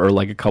before or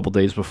like a couple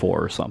days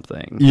before or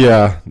something.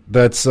 Yeah,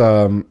 that's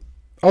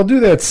I'll do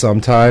that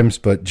sometimes,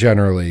 but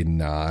generally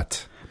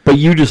not. But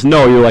you just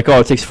know, you're like, oh,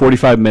 it takes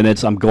 45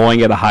 minutes. I'm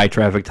going at a high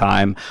traffic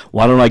time.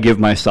 Why don't I give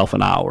myself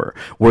an hour?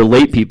 Where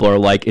late people are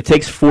like, it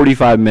takes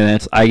 45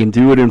 minutes. I can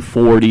do it in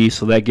 40,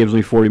 so that gives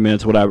me 40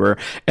 minutes, whatever.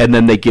 And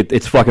then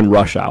it's fucking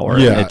rush hour.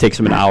 Yeah. And it takes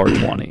them an hour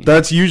 20.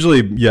 That's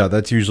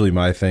usually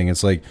my thing.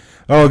 It's like,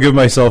 oh, I'll give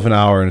myself an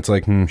hour, and it's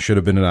like, should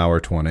have been an hour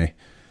 20.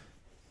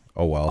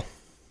 Oh, well.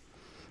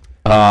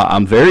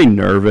 I'm very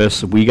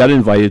nervous. We got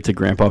invited to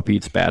Grandpa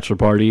Pete's bachelor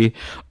party,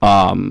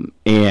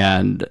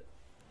 and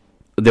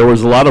there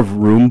was a lot of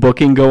room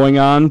booking going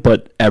on,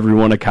 but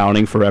everyone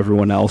accounting for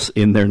everyone else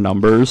in their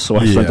numbers. So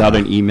I sent out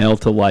an email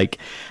to like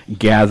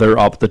gather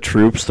up the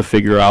troops to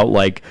figure out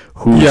like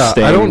who's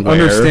staying I don't where.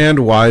 understand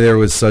why there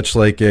was such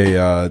like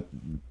a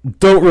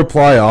don't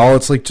reply all.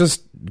 It's like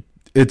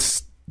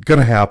it's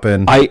gonna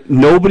happen.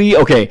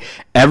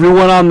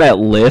 Everyone on that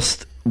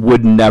list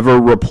would never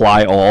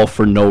reply all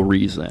for no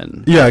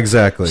reason. Yeah,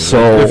 exactly.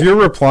 So if you're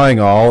replying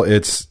all,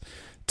 it's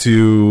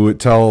to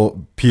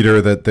tell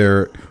Peter that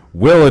there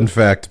will in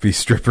fact be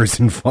strippers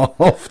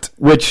involved.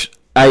 Which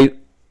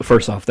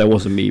first off, that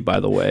wasn't me, by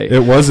the way.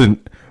 It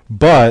wasn't,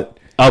 but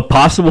a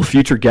possible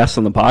future guest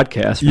on the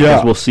podcast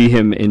because we'll see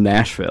him in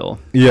Nashville.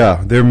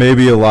 Yeah, there may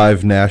be a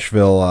live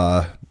Nashville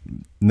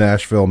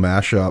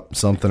mashup,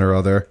 something or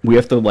other. We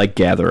have to like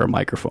gather our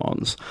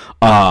microphones.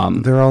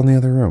 They're all in the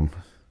other room.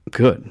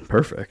 Good,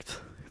 perfect.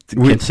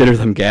 Consider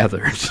them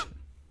gathered.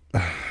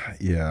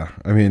 Yeah,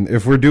 I mean,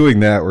 if we're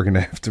doing that, we're going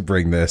to have to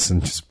bring this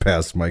and just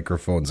pass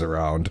microphones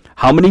around.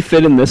 How many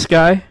fit in this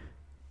guy?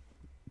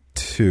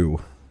 2.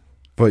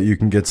 But you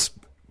can get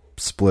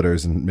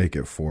splitters and make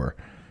it 4.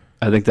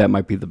 I think that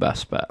might be the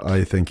best bet.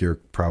 I think you're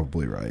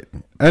probably right.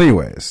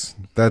 Anyways,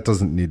 that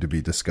doesn't need to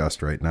be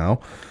discussed right now.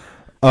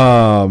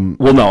 Well,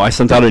 no, I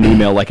sent out an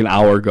email like an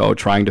hour ago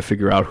trying to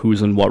figure out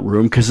who's in what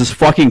room because this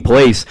fucking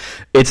place,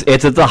 it's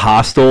at the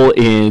hostel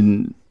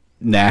in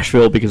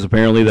Nashville because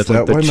apparently that's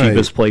like the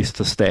cheapest place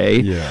to stay.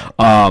 Yeah.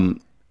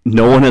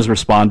 No one has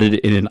responded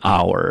in an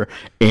hour,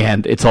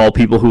 and it's all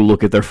people who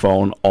look at their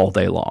phone all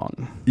day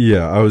long.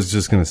 Yeah, I was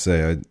just going to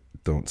say I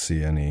don't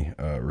see any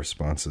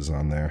responses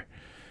on there.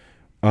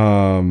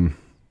 No,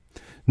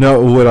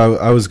 what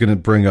I was going to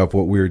bring up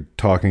what we were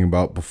talking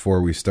about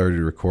before we started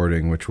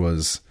recording, which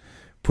was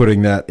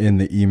putting that in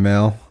the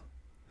email.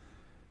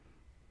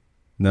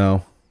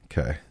 No?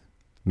 Okay.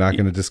 Not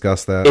going to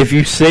discuss that? If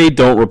you say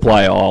don't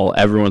reply all,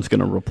 everyone's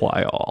going to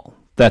reply all.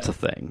 That's a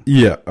thing.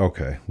 Yeah,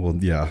 okay. Well,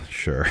 yeah,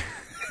 sure.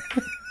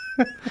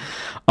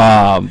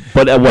 But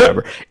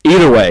whatever.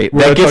 Either way,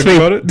 that gets me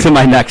to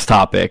my next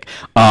topic.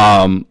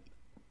 I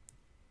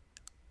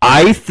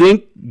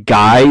think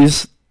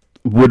guys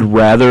would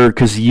rather,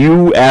 because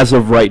you, as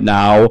of right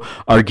now,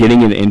 are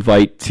getting an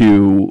invite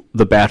to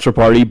the bachelor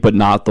party, but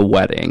not the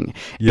wedding.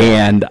 Yeah.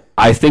 And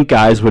I think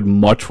guys would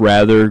much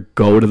rather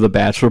go to the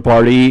bachelor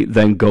party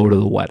than go to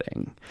the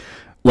wedding.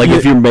 Like,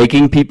 if you're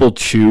making people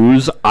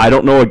choose, I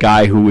don't know a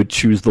guy who would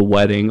choose the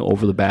wedding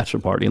over the bachelor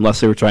party, unless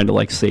they were trying to,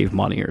 like, save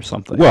money or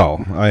something.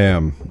 Well, I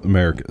am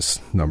America's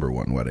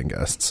 #1 wedding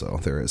guest,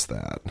 so there is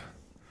that.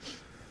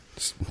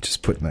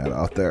 Just putting that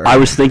out there. I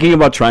was thinking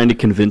about trying to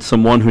convince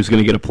someone who's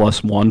going to get a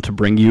 +1 to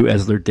bring you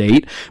as their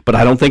date, but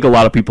I don't think a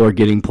lot of people are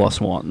getting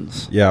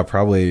 +1s. Yeah,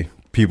 probably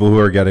people who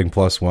are getting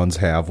 +1s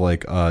have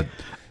like a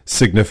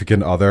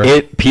significant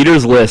other.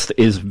 Peter's list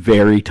is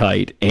very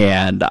tight,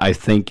 and I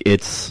think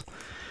it's...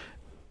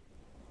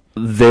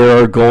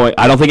 I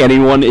don't think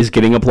anyone is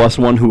getting a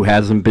 +1 who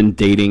hasn't been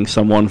dating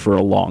someone for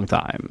a long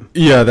time.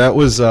 Yeah, that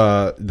was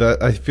that.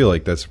 I feel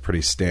like that's a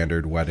pretty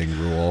standard wedding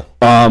rule.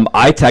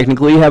 I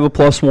technically have a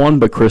 +1,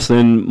 but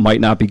Kristen might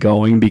not be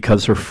going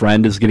because her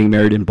friend is getting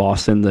married in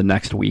Boston the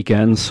next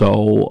weekend.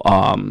 So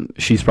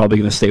she's probably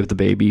going to stay with the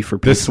baby for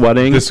Pete's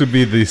wedding. This would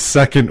be the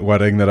second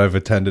wedding that I've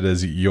attended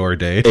as your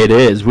date. It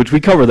is, which we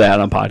covered that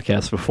on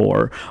podcasts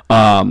before.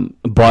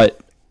 But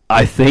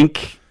I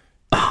think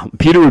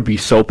Peter would be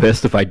so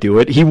pissed if I do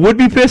it. He would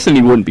be pissed and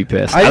he wouldn't be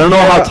pissed. I don't know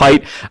how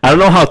tight. I don't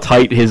know how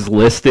tight his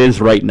list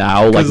is right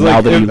now. Like now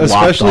that he locked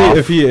off. Especially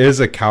if he is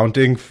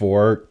accounting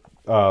for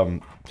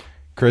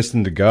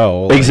Kristen to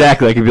go.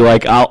 Exactly. I could be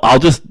like, I'll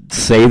just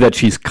say that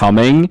she's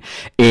coming,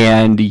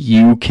 and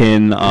you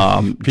can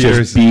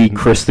just be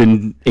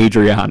Kristen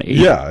Adriani.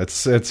 Yeah,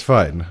 it's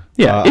fine.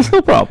 Yeah, it's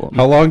no problem.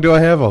 How long do I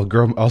have?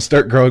 I'll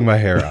start growing my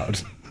hair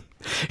out.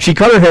 She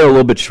cut her hair a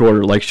little bit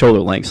shorter, like shoulder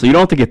length, so you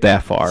don't have to get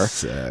that far.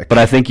 Sick. But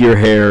I think your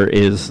hair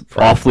is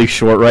awfully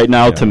short right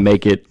now to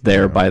make it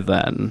there by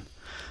then.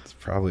 It's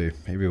probably,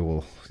 maybe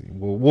we'll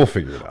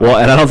figure it out. Well,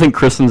 and I don't think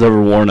Kristen's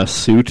ever worn a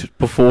suit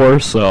before,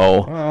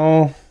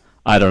 so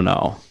I don't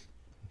know.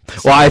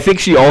 Well, I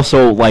think she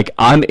also, like,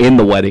 I'm in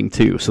the wedding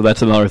too, so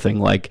that's another thing.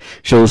 Like,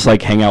 she'll just,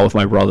 like, hang out with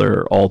my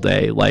brother all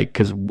day, like,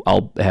 because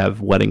I'll have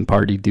wedding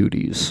party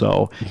duties,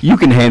 so you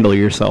can handle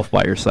yourself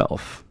by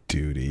yourself.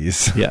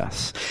 Duties.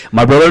 Yes.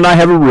 My brother and I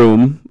have a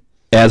room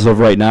as of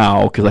right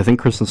now, because I think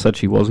Kristen said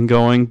she wasn't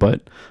going,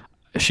 but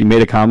she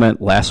made a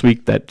comment last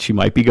week that she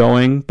might be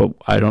going, but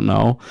I don't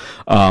know.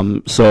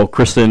 So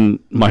Kristen,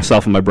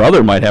 myself, and my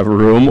brother might have a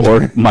room,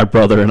 or my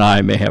brother and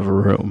I may have a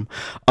room.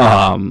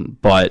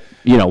 But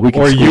we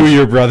can. Or you,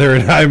 your brother,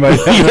 and I might.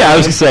 Yeah, I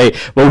was gonna say,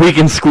 but we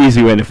can squeeze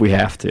you in if we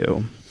have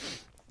to.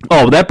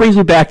 Oh, that brings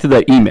me back to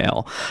that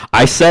email.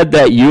 I said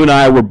that you and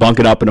I were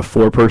bunking up in a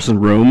 4-person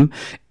room.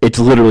 It's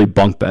literally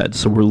bunk beds,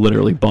 so we're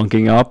literally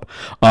bunking up.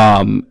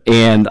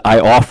 And I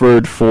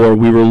offered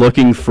we were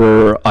looking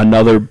for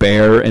another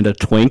bear and a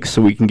twink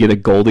so we can get a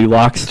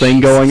Goldilocks thing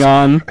going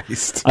on.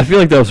 Christ. I feel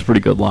like that was a pretty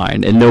good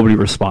line, and nobody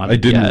responded I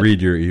didn't yet.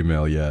 read your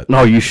email yet.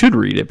 No, you should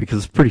read it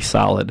because it's pretty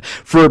solid.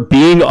 For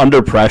being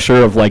under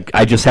pressure of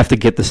I just have to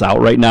get this out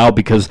right now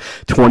because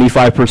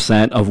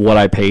 25% of what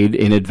I paid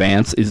in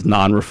advance is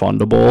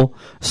non-refundable.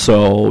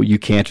 So you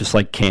can't just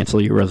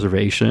cancel your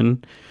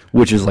reservation,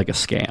 which is like a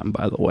scam,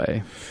 by the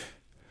way.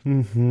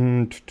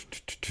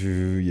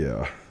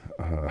 Yeah.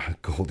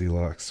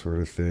 Goldilocks sort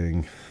of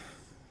thing.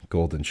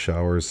 Golden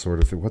showers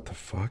sort of thing. What the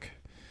fuck?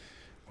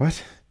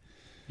 What?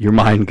 Your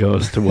mind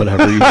goes to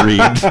whatever you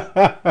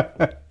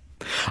read.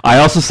 I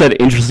also said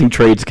interesting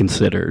trades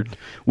considered,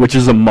 which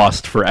is a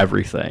must for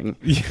everything.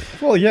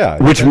 Well, yeah.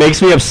 Which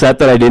makes me upset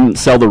that I didn't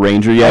sell the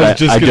Ranger yet. I was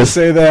just going to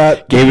say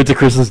that. Gave it to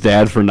Kristen's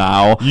dad for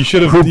now. You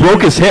should have. Who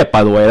broke his hip,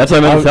 by the way. That's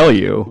what I meant to tell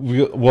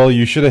you. Well,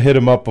 you should have hit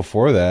him up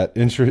before that.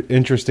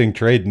 Interesting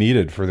trade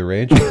needed for the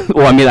Ranger.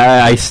 Well, I mean,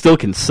 I still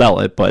can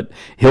sell it, but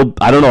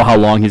I don't know how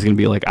long he's going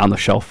to be on the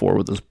shelf for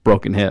with his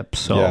broken hip.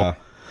 So Yeah.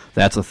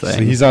 That's a thing.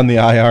 So he's on the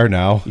IR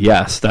now.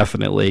 Yes,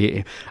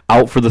 definitely.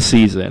 Out for the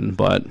season,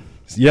 but...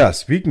 Yeah,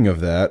 speaking of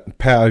that,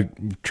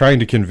 trying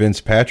to convince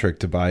Patrick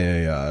to buy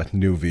a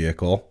new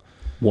vehicle.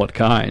 What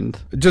kind?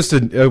 Just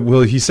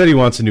well, he said he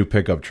wants a new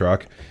pickup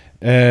truck,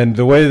 and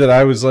the way that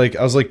I was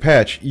like,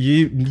 Patch,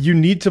 you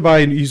need to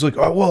buy. He's like,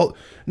 oh well,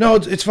 no,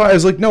 it's fine. I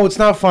was like, no, it's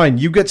not fine.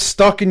 You get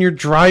stuck in your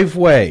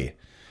driveway.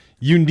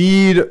 You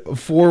need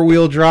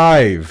 4-wheel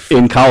drive.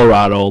 In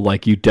Colorado,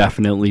 you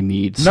definitely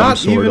need some Not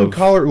sort even of...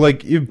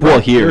 Colorado.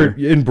 Here.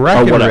 In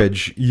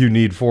Breckenridge, you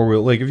need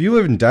 4-wheel. If you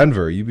live in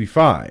Denver, you'd be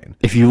fine.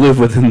 If you live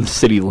within the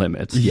city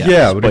limits, yes.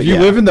 Yeah, but if you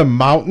live in the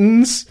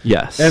mountains,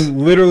 yes,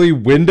 and literally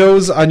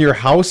windows on your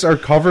house are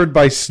covered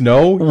by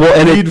snow,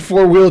 you need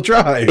 4-wheel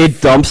drive. It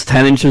dumps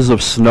 10 inches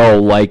of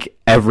snow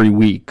every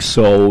week,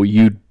 so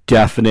you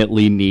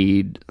definitely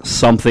need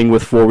something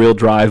with 4-wheel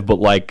drive,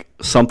 but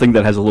something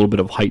that has a little bit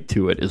of height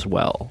to it as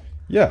well.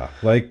 Yeah,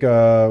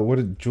 what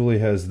did Julie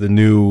has the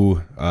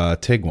new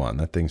Tiguan?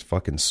 That thing's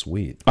fucking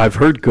sweet. I've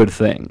heard good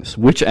things.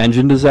 Which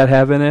engine does that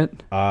have in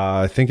it?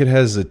 I think it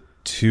has a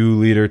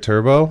 2-liter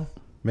turbo,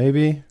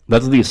 maybe.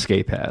 That's what the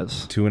Escape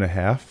has.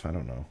 2.5. I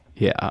don't know.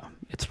 Yeah,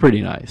 it's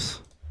pretty nice.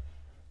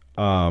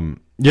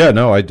 Yeah,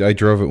 no, I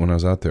drove it when I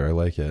was out there. I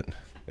like it.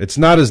 It's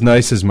not as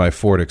nice as my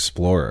Ford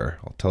Explorer.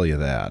 I'll tell you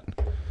that.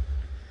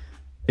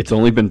 It's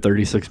only been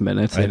 36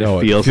 minutes, and I know,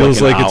 it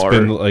feels like an it's hour.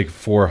 been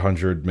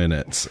 400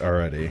 minutes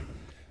already.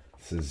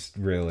 This is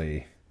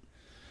really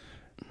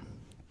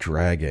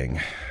dragging.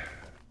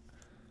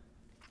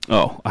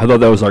 Oh, I thought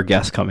that was our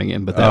guest coming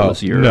in, but that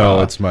was your...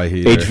 No, it's my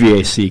heater.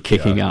 HVAC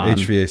kicking on.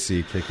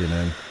 HVAC kicking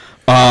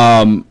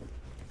in.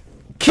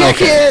 Kick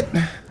it!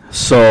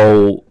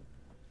 So,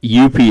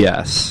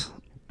 UPS.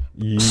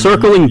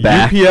 Circling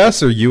back...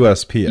 UPS or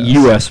USPS?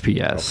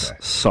 USPS. Okay.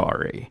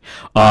 Sorry.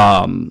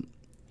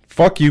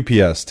 Fuck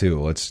UPS,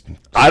 too.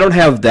 I don't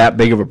have that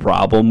big of a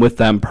problem with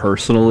them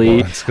personally.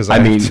 Well, that's because I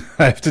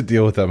have to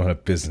deal with them on a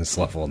business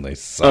level, and they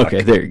suck.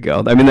 Okay, there you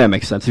go. I mean, that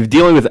makes sense. If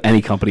dealing with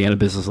any company on a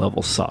business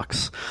level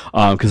sucks,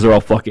 because they're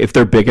all if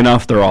they're big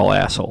enough, they're all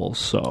assholes.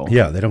 So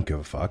yeah, they don't give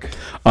a fuck.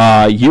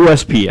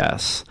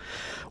 USPS.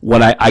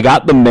 When I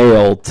got the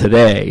mail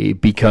today,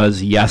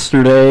 because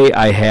yesterday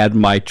I had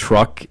my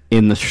truck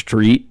in the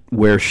street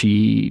where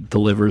she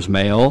delivers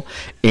mail,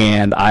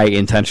 and I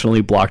intentionally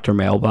blocked her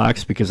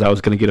mailbox because I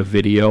was going to get a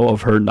video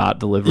of her not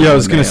delivering. Yeah, I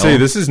was going to say,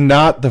 this is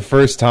not the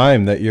first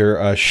time that your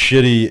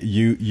shitty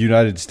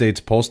United States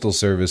Postal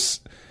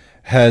Service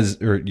has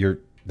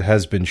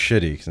been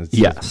shitty. It says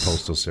Yes.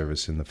 Postal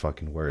Service in the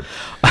fucking word.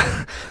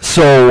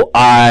 So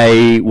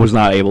I was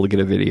not able to get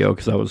a video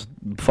because I was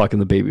fucking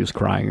the baby was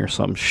crying or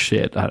some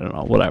shit. I don't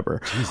know,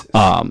 whatever.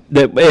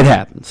 It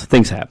happens.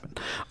 Things happen.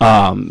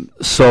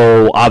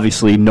 So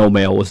obviously no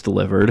mail was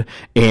delivered,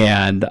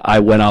 and I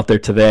went out there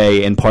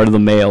today, and part of the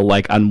mail,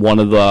 on one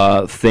of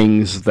the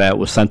things that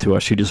was sent to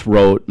us, she just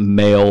wrote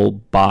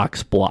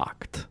mailbox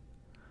blocked.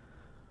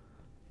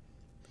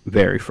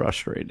 Very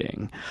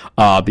frustrating,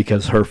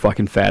 because her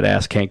fucking fat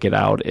ass can't get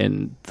out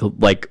and to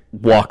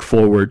walk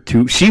forward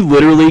to. She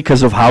literally,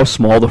 because of how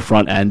small the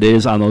front end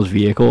is on those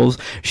vehicles,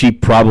 she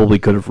probably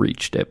could have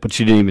reached it, but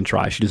she didn't even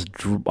try. She just,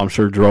 I'm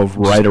sure, drove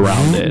right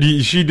around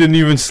it. She didn't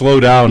even slow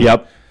down.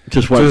 Yep,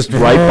 just went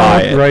right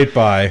by it. Right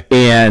by.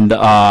 And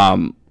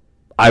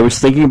I was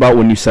thinking about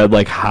when you said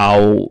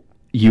how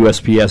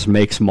USPS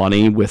makes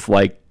money with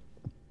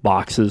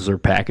boxes or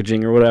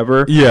packaging or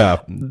whatever.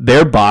 Yeah.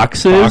 Their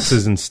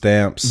boxes and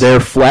stamps.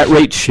 Their flat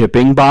rate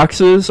shipping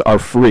boxes are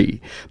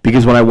free,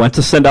 because when I went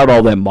to send out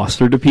all that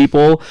mustard to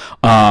people,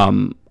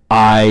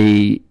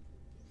 I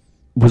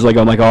was like,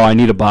 I'm like, oh, I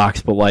need a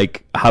box, but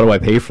like, how do I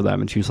pay for them?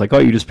 And she was like, oh,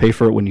 you just pay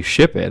for it when you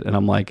ship it. And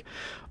I'm like,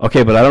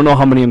 okay, but I don't know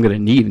how many I'm going to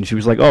need. And she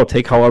was like, oh,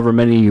 take however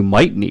many you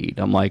might need.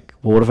 I'm like,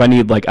 well, what if I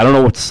need, like, I don't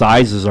know what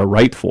sizes are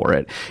right for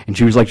it. And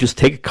she was like, just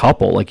take a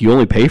couple. Like, you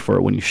only pay for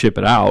it when you ship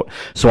it out.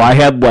 So I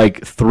had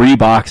like 3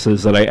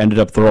 boxes that I ended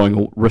up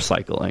throwing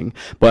recycling.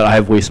 But I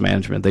have Waste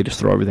Management. They just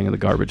throw everything in the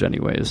garbage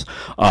anyways.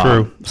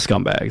 True.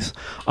 Scumbags.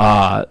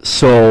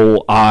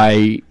 So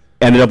I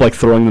ended up like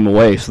throwing them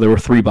away. So there were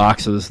 3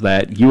 boxes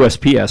that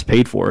USPS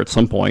paid for at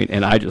some point,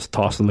 and I just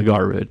tossed in the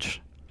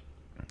garbage.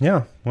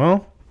 Yeah,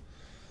 well,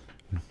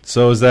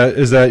 so is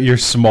that your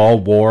small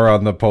war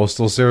on the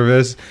Postal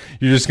Service?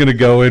 You're just gonna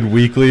go in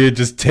weekly and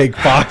just take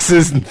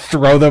boxes and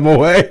throw them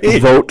away?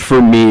 Vote for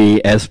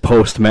me as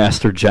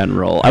Postmaster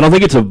General. I don't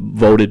think it's a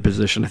voted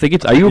position. I think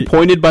it's. Are you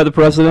appointed by the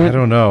president? I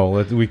don't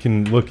know. We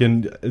can look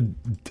in.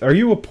 Are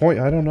you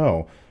appointed? I don't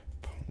know.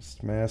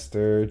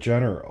 Postmaster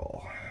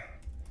General.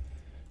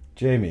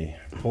 Jamie,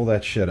 pull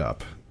that shit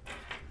up.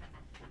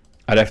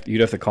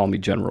 You'd have to call me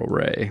General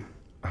Ray.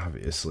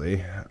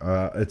 Obviously,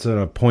 it's an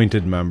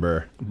appointed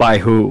member. By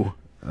who?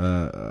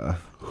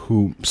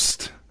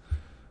 Whomst.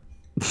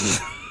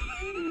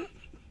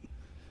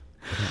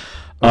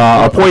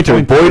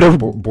 Appointed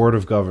Board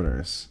of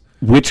Governors.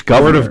 Which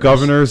governors? Board of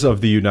Governors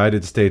of the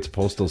United States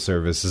Postal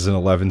Service is an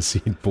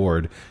 11-seat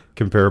board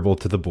comparable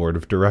to the Board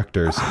of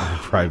Directors of a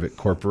private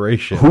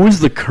corporation. Who is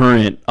the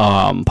current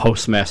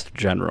Postmaster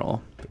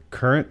General?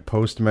 Current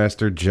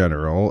Postmaster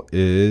General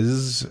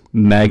is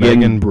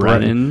Megan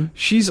Brennan.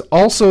 She's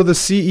also the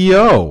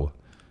CEO.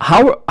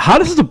 How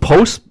does the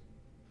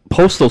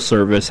Postal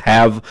Service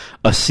have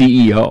a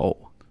CEO?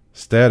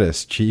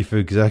 Status Chief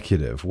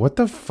Executive. What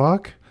the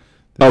fuck?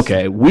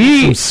 Okay,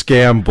 Some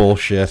scam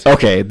bullshit.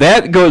 Okay,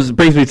 that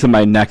brings me to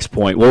my next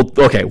point. Well,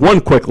 okay,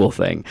 one quick little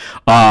thing.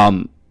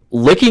 Do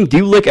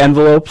you lick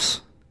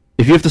envelopes?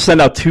 If you have to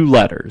send out 2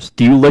 letters,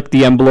 do you lick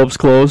the envelopes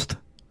closed?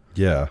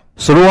 Yeah.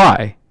 So do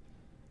I.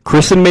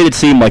 Kristen made it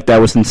seem like that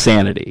was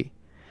insanity.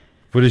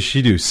 What does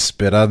she do?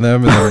 Spit on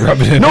them and then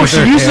rub it in No, with she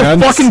her used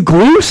hands? a fucking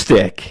glue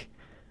stick.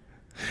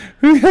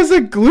 Who has a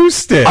glue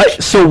stick?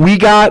 So we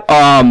got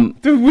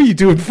Dude, what are you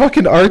doing?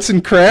 Fucking arts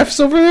and crafts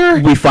over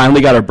there? we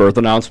finally got our birth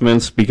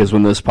announcements because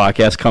when this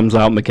podcast comes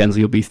out,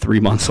 Mackenzie will be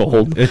 3 months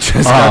old. It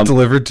just got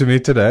delivered to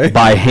me today.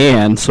 By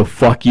hand, so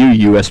fuck you,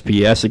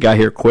 USPS. It got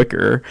here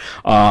quicker.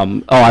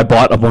 I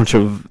bought a bunch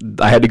of.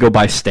 I had to go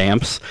buy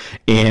stamps,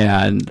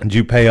 and Did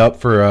you pay up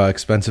for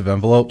expensive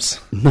envelopes?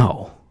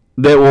 no,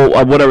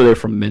 whatever they're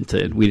from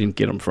Minted. We didn't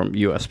get them from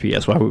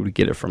USPS. Why would we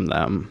get it from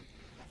them?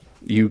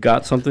 You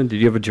got something? Did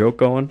you have a joke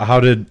going? How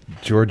did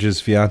George's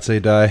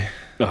fiance die?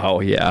 Oh,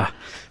 yeah.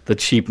 The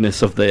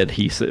cheapness of the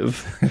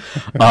adhesive.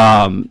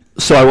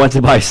 So I went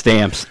to buy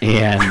stamps,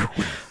 and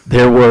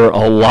there were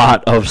a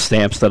lot of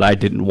stamps that I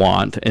didn't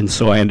want. And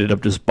so I ended up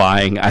just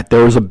buying.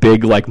 There was a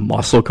big, like,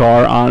 muscle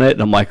car on it.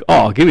 And I'm like,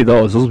 oh, give me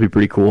those. Those will be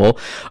pretty cool.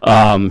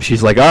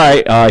 She's like, all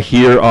right,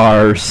 here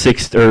are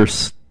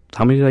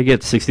how many did I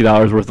get?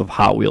 $60 worth of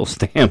Hot Wheels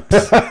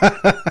stamps.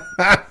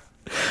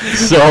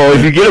 So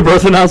if you get a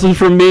birth announcement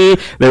from me,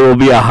 there will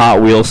be a Hot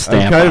Wheels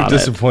stamp. I'm kind of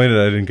disappointed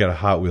I didn't get a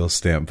Hot Wheels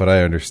stamp, but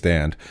I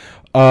understand.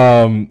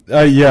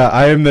 Yeah,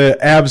 I am the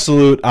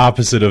absolute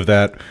opposite of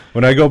that.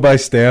 When I go buy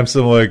stamps,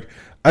 I'm like,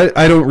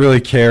 I don't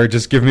really care.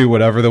 Just give me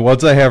whatever. The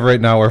ones I have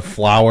right now are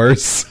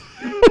flowers.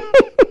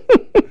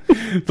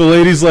 The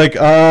lady's like,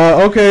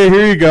 okay,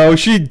 here you go.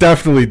 She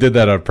definitely did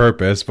that on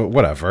purpose, but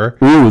whatever.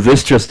 Ooh,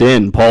 this just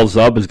in. Paul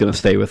Zub is going to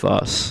stay with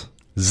us.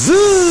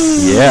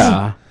 Zzz.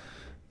 Yeah.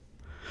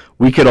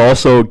 We could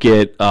also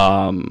get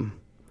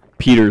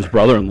Peter's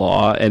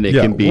brother-in-w, and it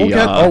can be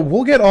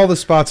we'll get all the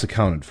spots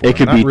accounted for. It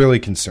could I'm be not really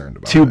concerned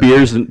about two it.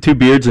 beards and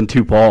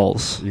 2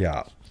 Pauls.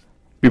 Yeah.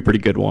 Be a pretty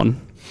good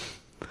one.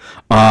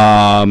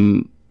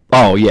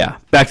 Oh yeah.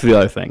 Back to the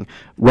other thing.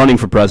 Running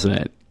for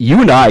president.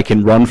 You and I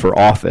can run for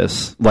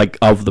office, like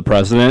of the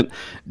president,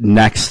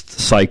 next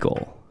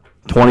cycle,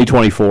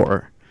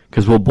 2024,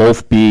 because we'll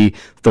both be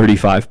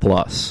 35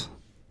 plus.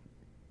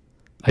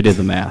 I did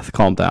the math.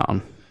 Calm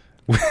down.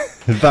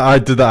 Did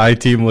the I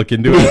team look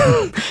into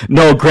it?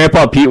 No,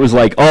 Grandpa Pete was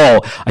like,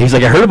 he's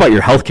like, I heard about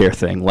your healthcare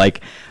thing.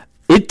 Like,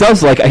 it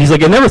does, like, he's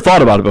like, I never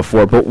thought about it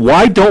before, but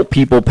why don't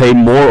people pay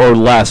more or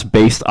less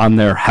based on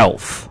their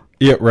health?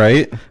 Yeah,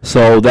 right.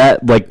 So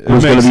that, like,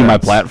 was going to be my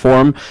sense.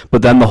 platform,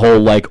 but then the whole,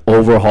 like,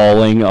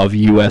 overhauling of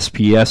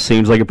USPS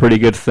seems like a pretty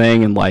good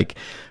thing, and, like,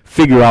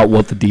 figure out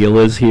what the deal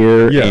is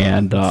here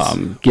and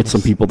get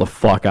some people the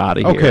fuck out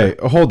of here. Okay,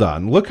 hold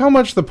on. Look how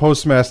much the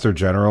Postmaster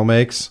General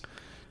makes.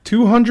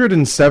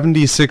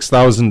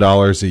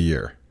 $276,000 a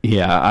year.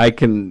 Yeah, I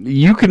can.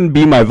 You can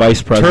be my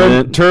vice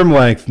president. Term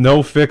length,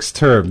 no fixed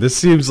term. This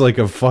seems like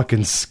a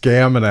fucking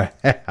scam and a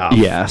half.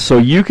 Yeah, so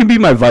you can be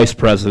my vice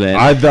president.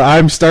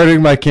 I'm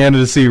starting my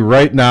candidacy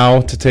right now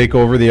to take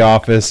over the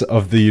office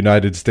of the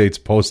United States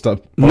Post. No,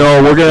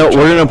 we're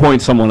gonna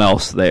appoint someone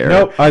else there.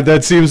 Nope,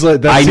 that seems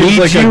like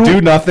a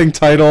do nothing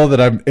title that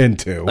I'm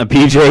into.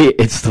 PJ,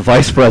 it's the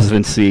vice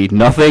presidency.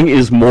 Nothing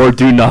is more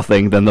do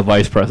nothing than the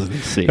vice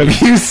presidency. Have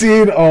you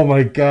seen? Oh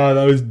my god,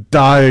 I was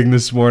dying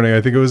this morning.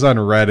 I think it was on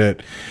Reddit.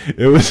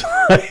 It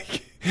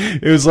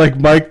was like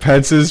Mike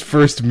Pence's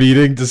first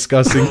meeting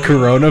discussing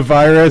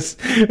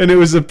coronavirus, and it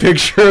was a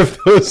picture of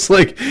those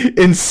like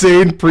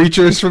insane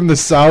preachers from the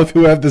South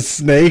who have the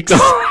snakes.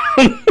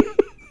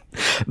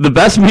 The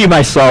best meme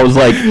I saw was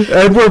like,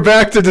 and we're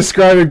back to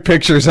describing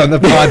pictures on the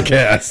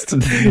podcast.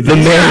 The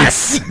man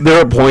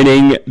they're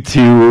appointing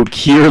to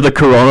cure the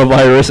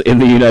coronavirus in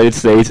the United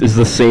States is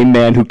the same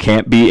man who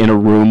can't be in a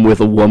room with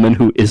a woman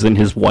who isn't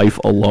his wife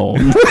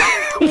alone.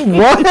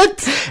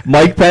 What?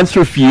 Mike Pence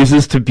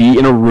refuses to be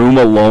in a room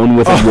alone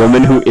with a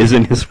woman who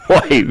isn't his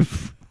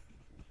wife.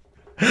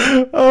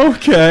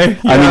 Okay.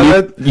 I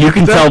mean, you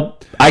can tell.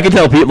 I can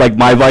tell Pete, like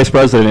my vice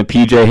president,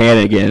 PJ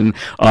Hannigan,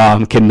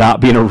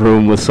 cannot be in a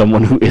room with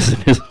someone who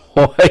isn't his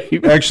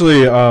wife.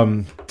 Actually,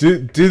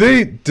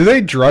 do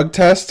they drug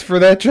test for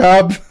that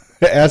job?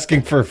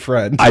 Asking for a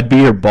friend. I'd be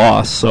your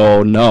boss,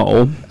 so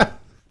no.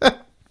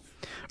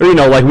 Or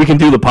like we can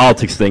do the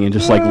politics thing and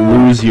just like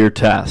lose your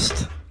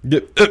test.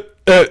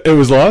 It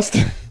was lost.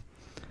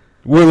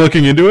 We're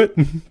looking into it.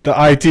 The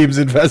I team's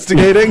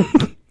investigating.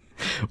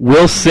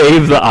 We'll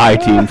save the I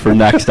team for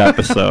next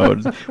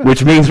episode,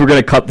 which means we're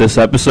going to cut this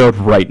episode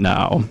right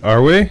now.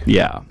 Are we?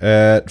 Yeah.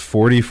 At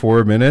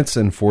 44 minutes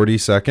and 40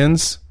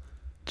 seconds?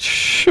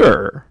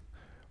 Sure.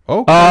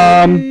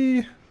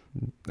 Okay.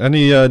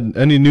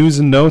 Any news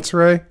and notes,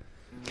 Ray?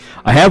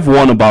 I have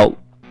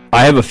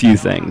a few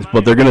things,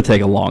 but they're going to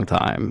take a long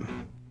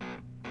time.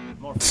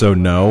 So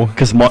no?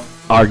 Because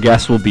our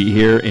guest will be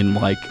here in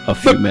like a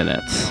few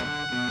minutes.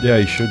 Yeah,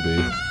 he should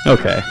be.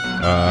 Okay.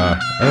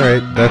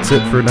 Alright, that's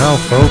it for now,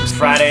 folks.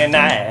 Friday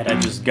night, I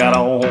just got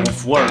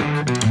off work.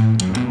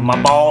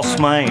 My boss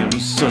man,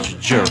 he's such a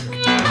jerk.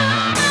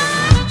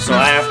 So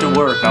after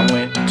work, I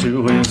went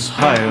to his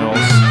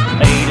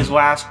house, ate his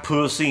wife's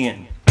pussy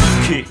and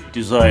kicked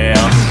his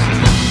ass.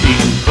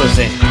 Eating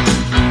pussy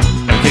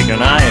and kicking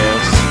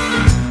ass.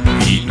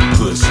 Eating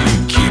pussy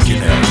and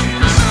kicking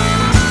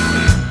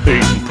ass.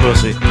 Eating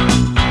pussy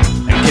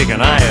and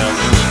kicking ass.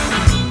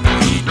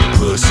 Eating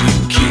pussy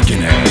and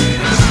kicking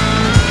ass.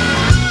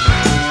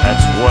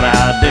 That's what I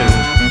do.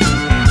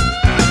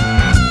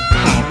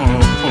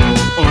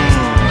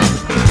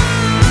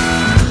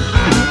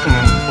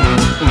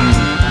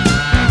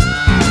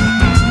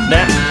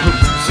 That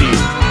pussy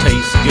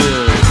tastes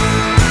good.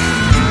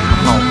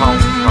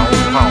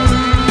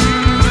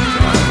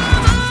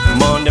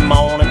 Monday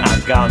morning I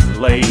got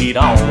laid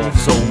off,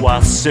 so I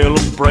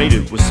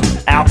celebrated with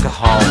some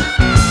alcohol.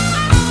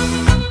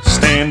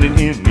 Standing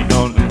in the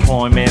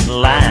unemployment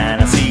line,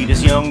 I see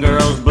this young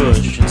girl's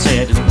bush and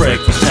said it's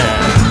breakfast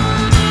time.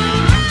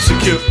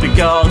 Security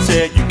guard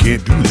said you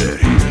can't do that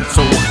here,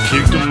 so I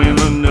kicked him in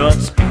the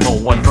nuts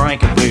before I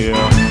drank a beer.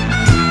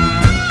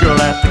 Girl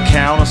at the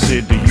counter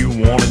said, do you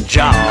want a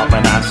job?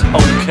 And I said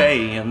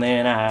okay, and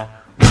then I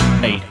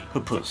ate her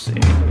pussy.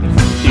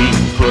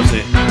 Eating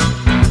pussy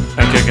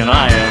and kicking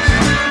ass.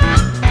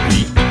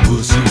 Eating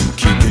pussy and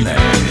kicking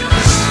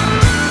ass.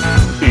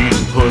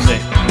 Eating pussy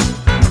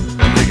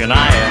and kicking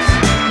ass.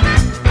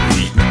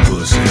 Eating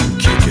pussy and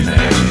kicking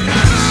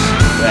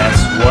ass.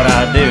 That's what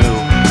I do.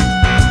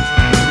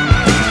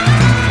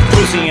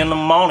 Pussy in the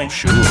morning,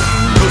 Sure.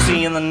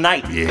 pussy in the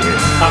night. Yeah.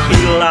 I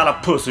eat a lot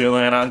of pussy,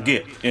 then I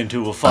get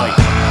into a fight.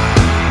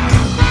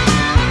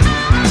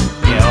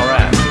 Yeah,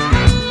 alright.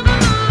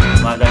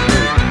 Like that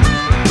groove.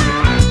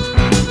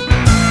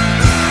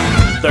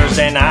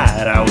 Thursday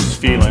night, I was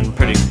feeling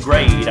pretty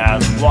great. I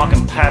was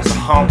walking past the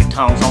honky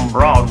tonks on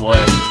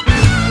Broadway.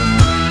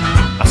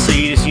 I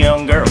see this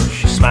young girl,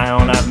 she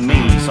smiled at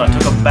me, so I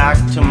took her back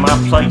to my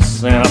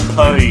place and I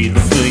paid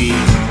the fee.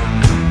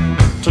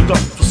 Took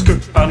off the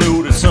skirt, I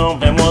knew that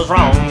something was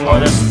wrong. Or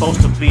there's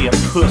supposed to be a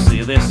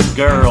pussy, this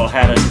girl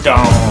had a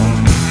dong.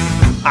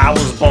 I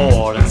was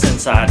bored, and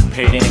since I'd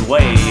paid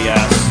anyway,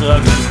 I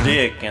sucked his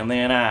dick, and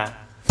then I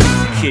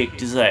kicked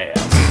his ass.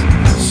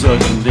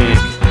 Sucking dick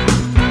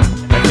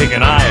and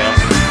kicking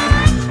ass.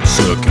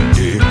 Sucking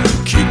dick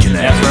and kicking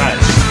ass. That's right.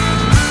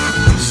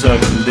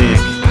 Sucking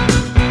dick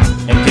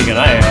and kicking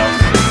ass.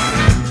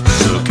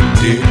 Sucking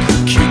dick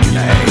and kicking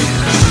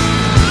ass.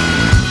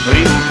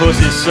 Eating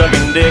pussy,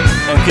 sucking dick,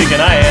 and kicking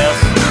ass.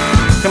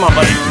 Come on,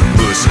 buddy.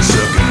 Pussy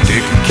sucking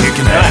dick and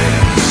kicking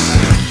ass.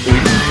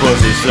 Eating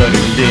pussy,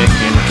 sucking dick,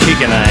 and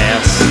kicking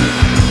ass.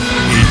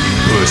 Eating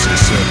pussy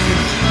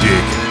sucking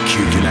dick and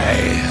kicking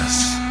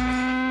ass.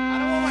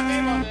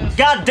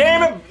 God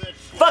damn it!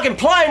 Fucking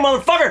play,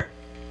 motherfucker!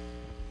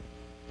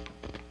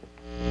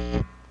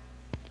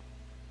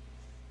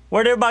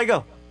 Where'd everybody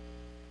go?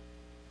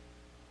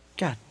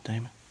 God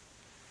damn it.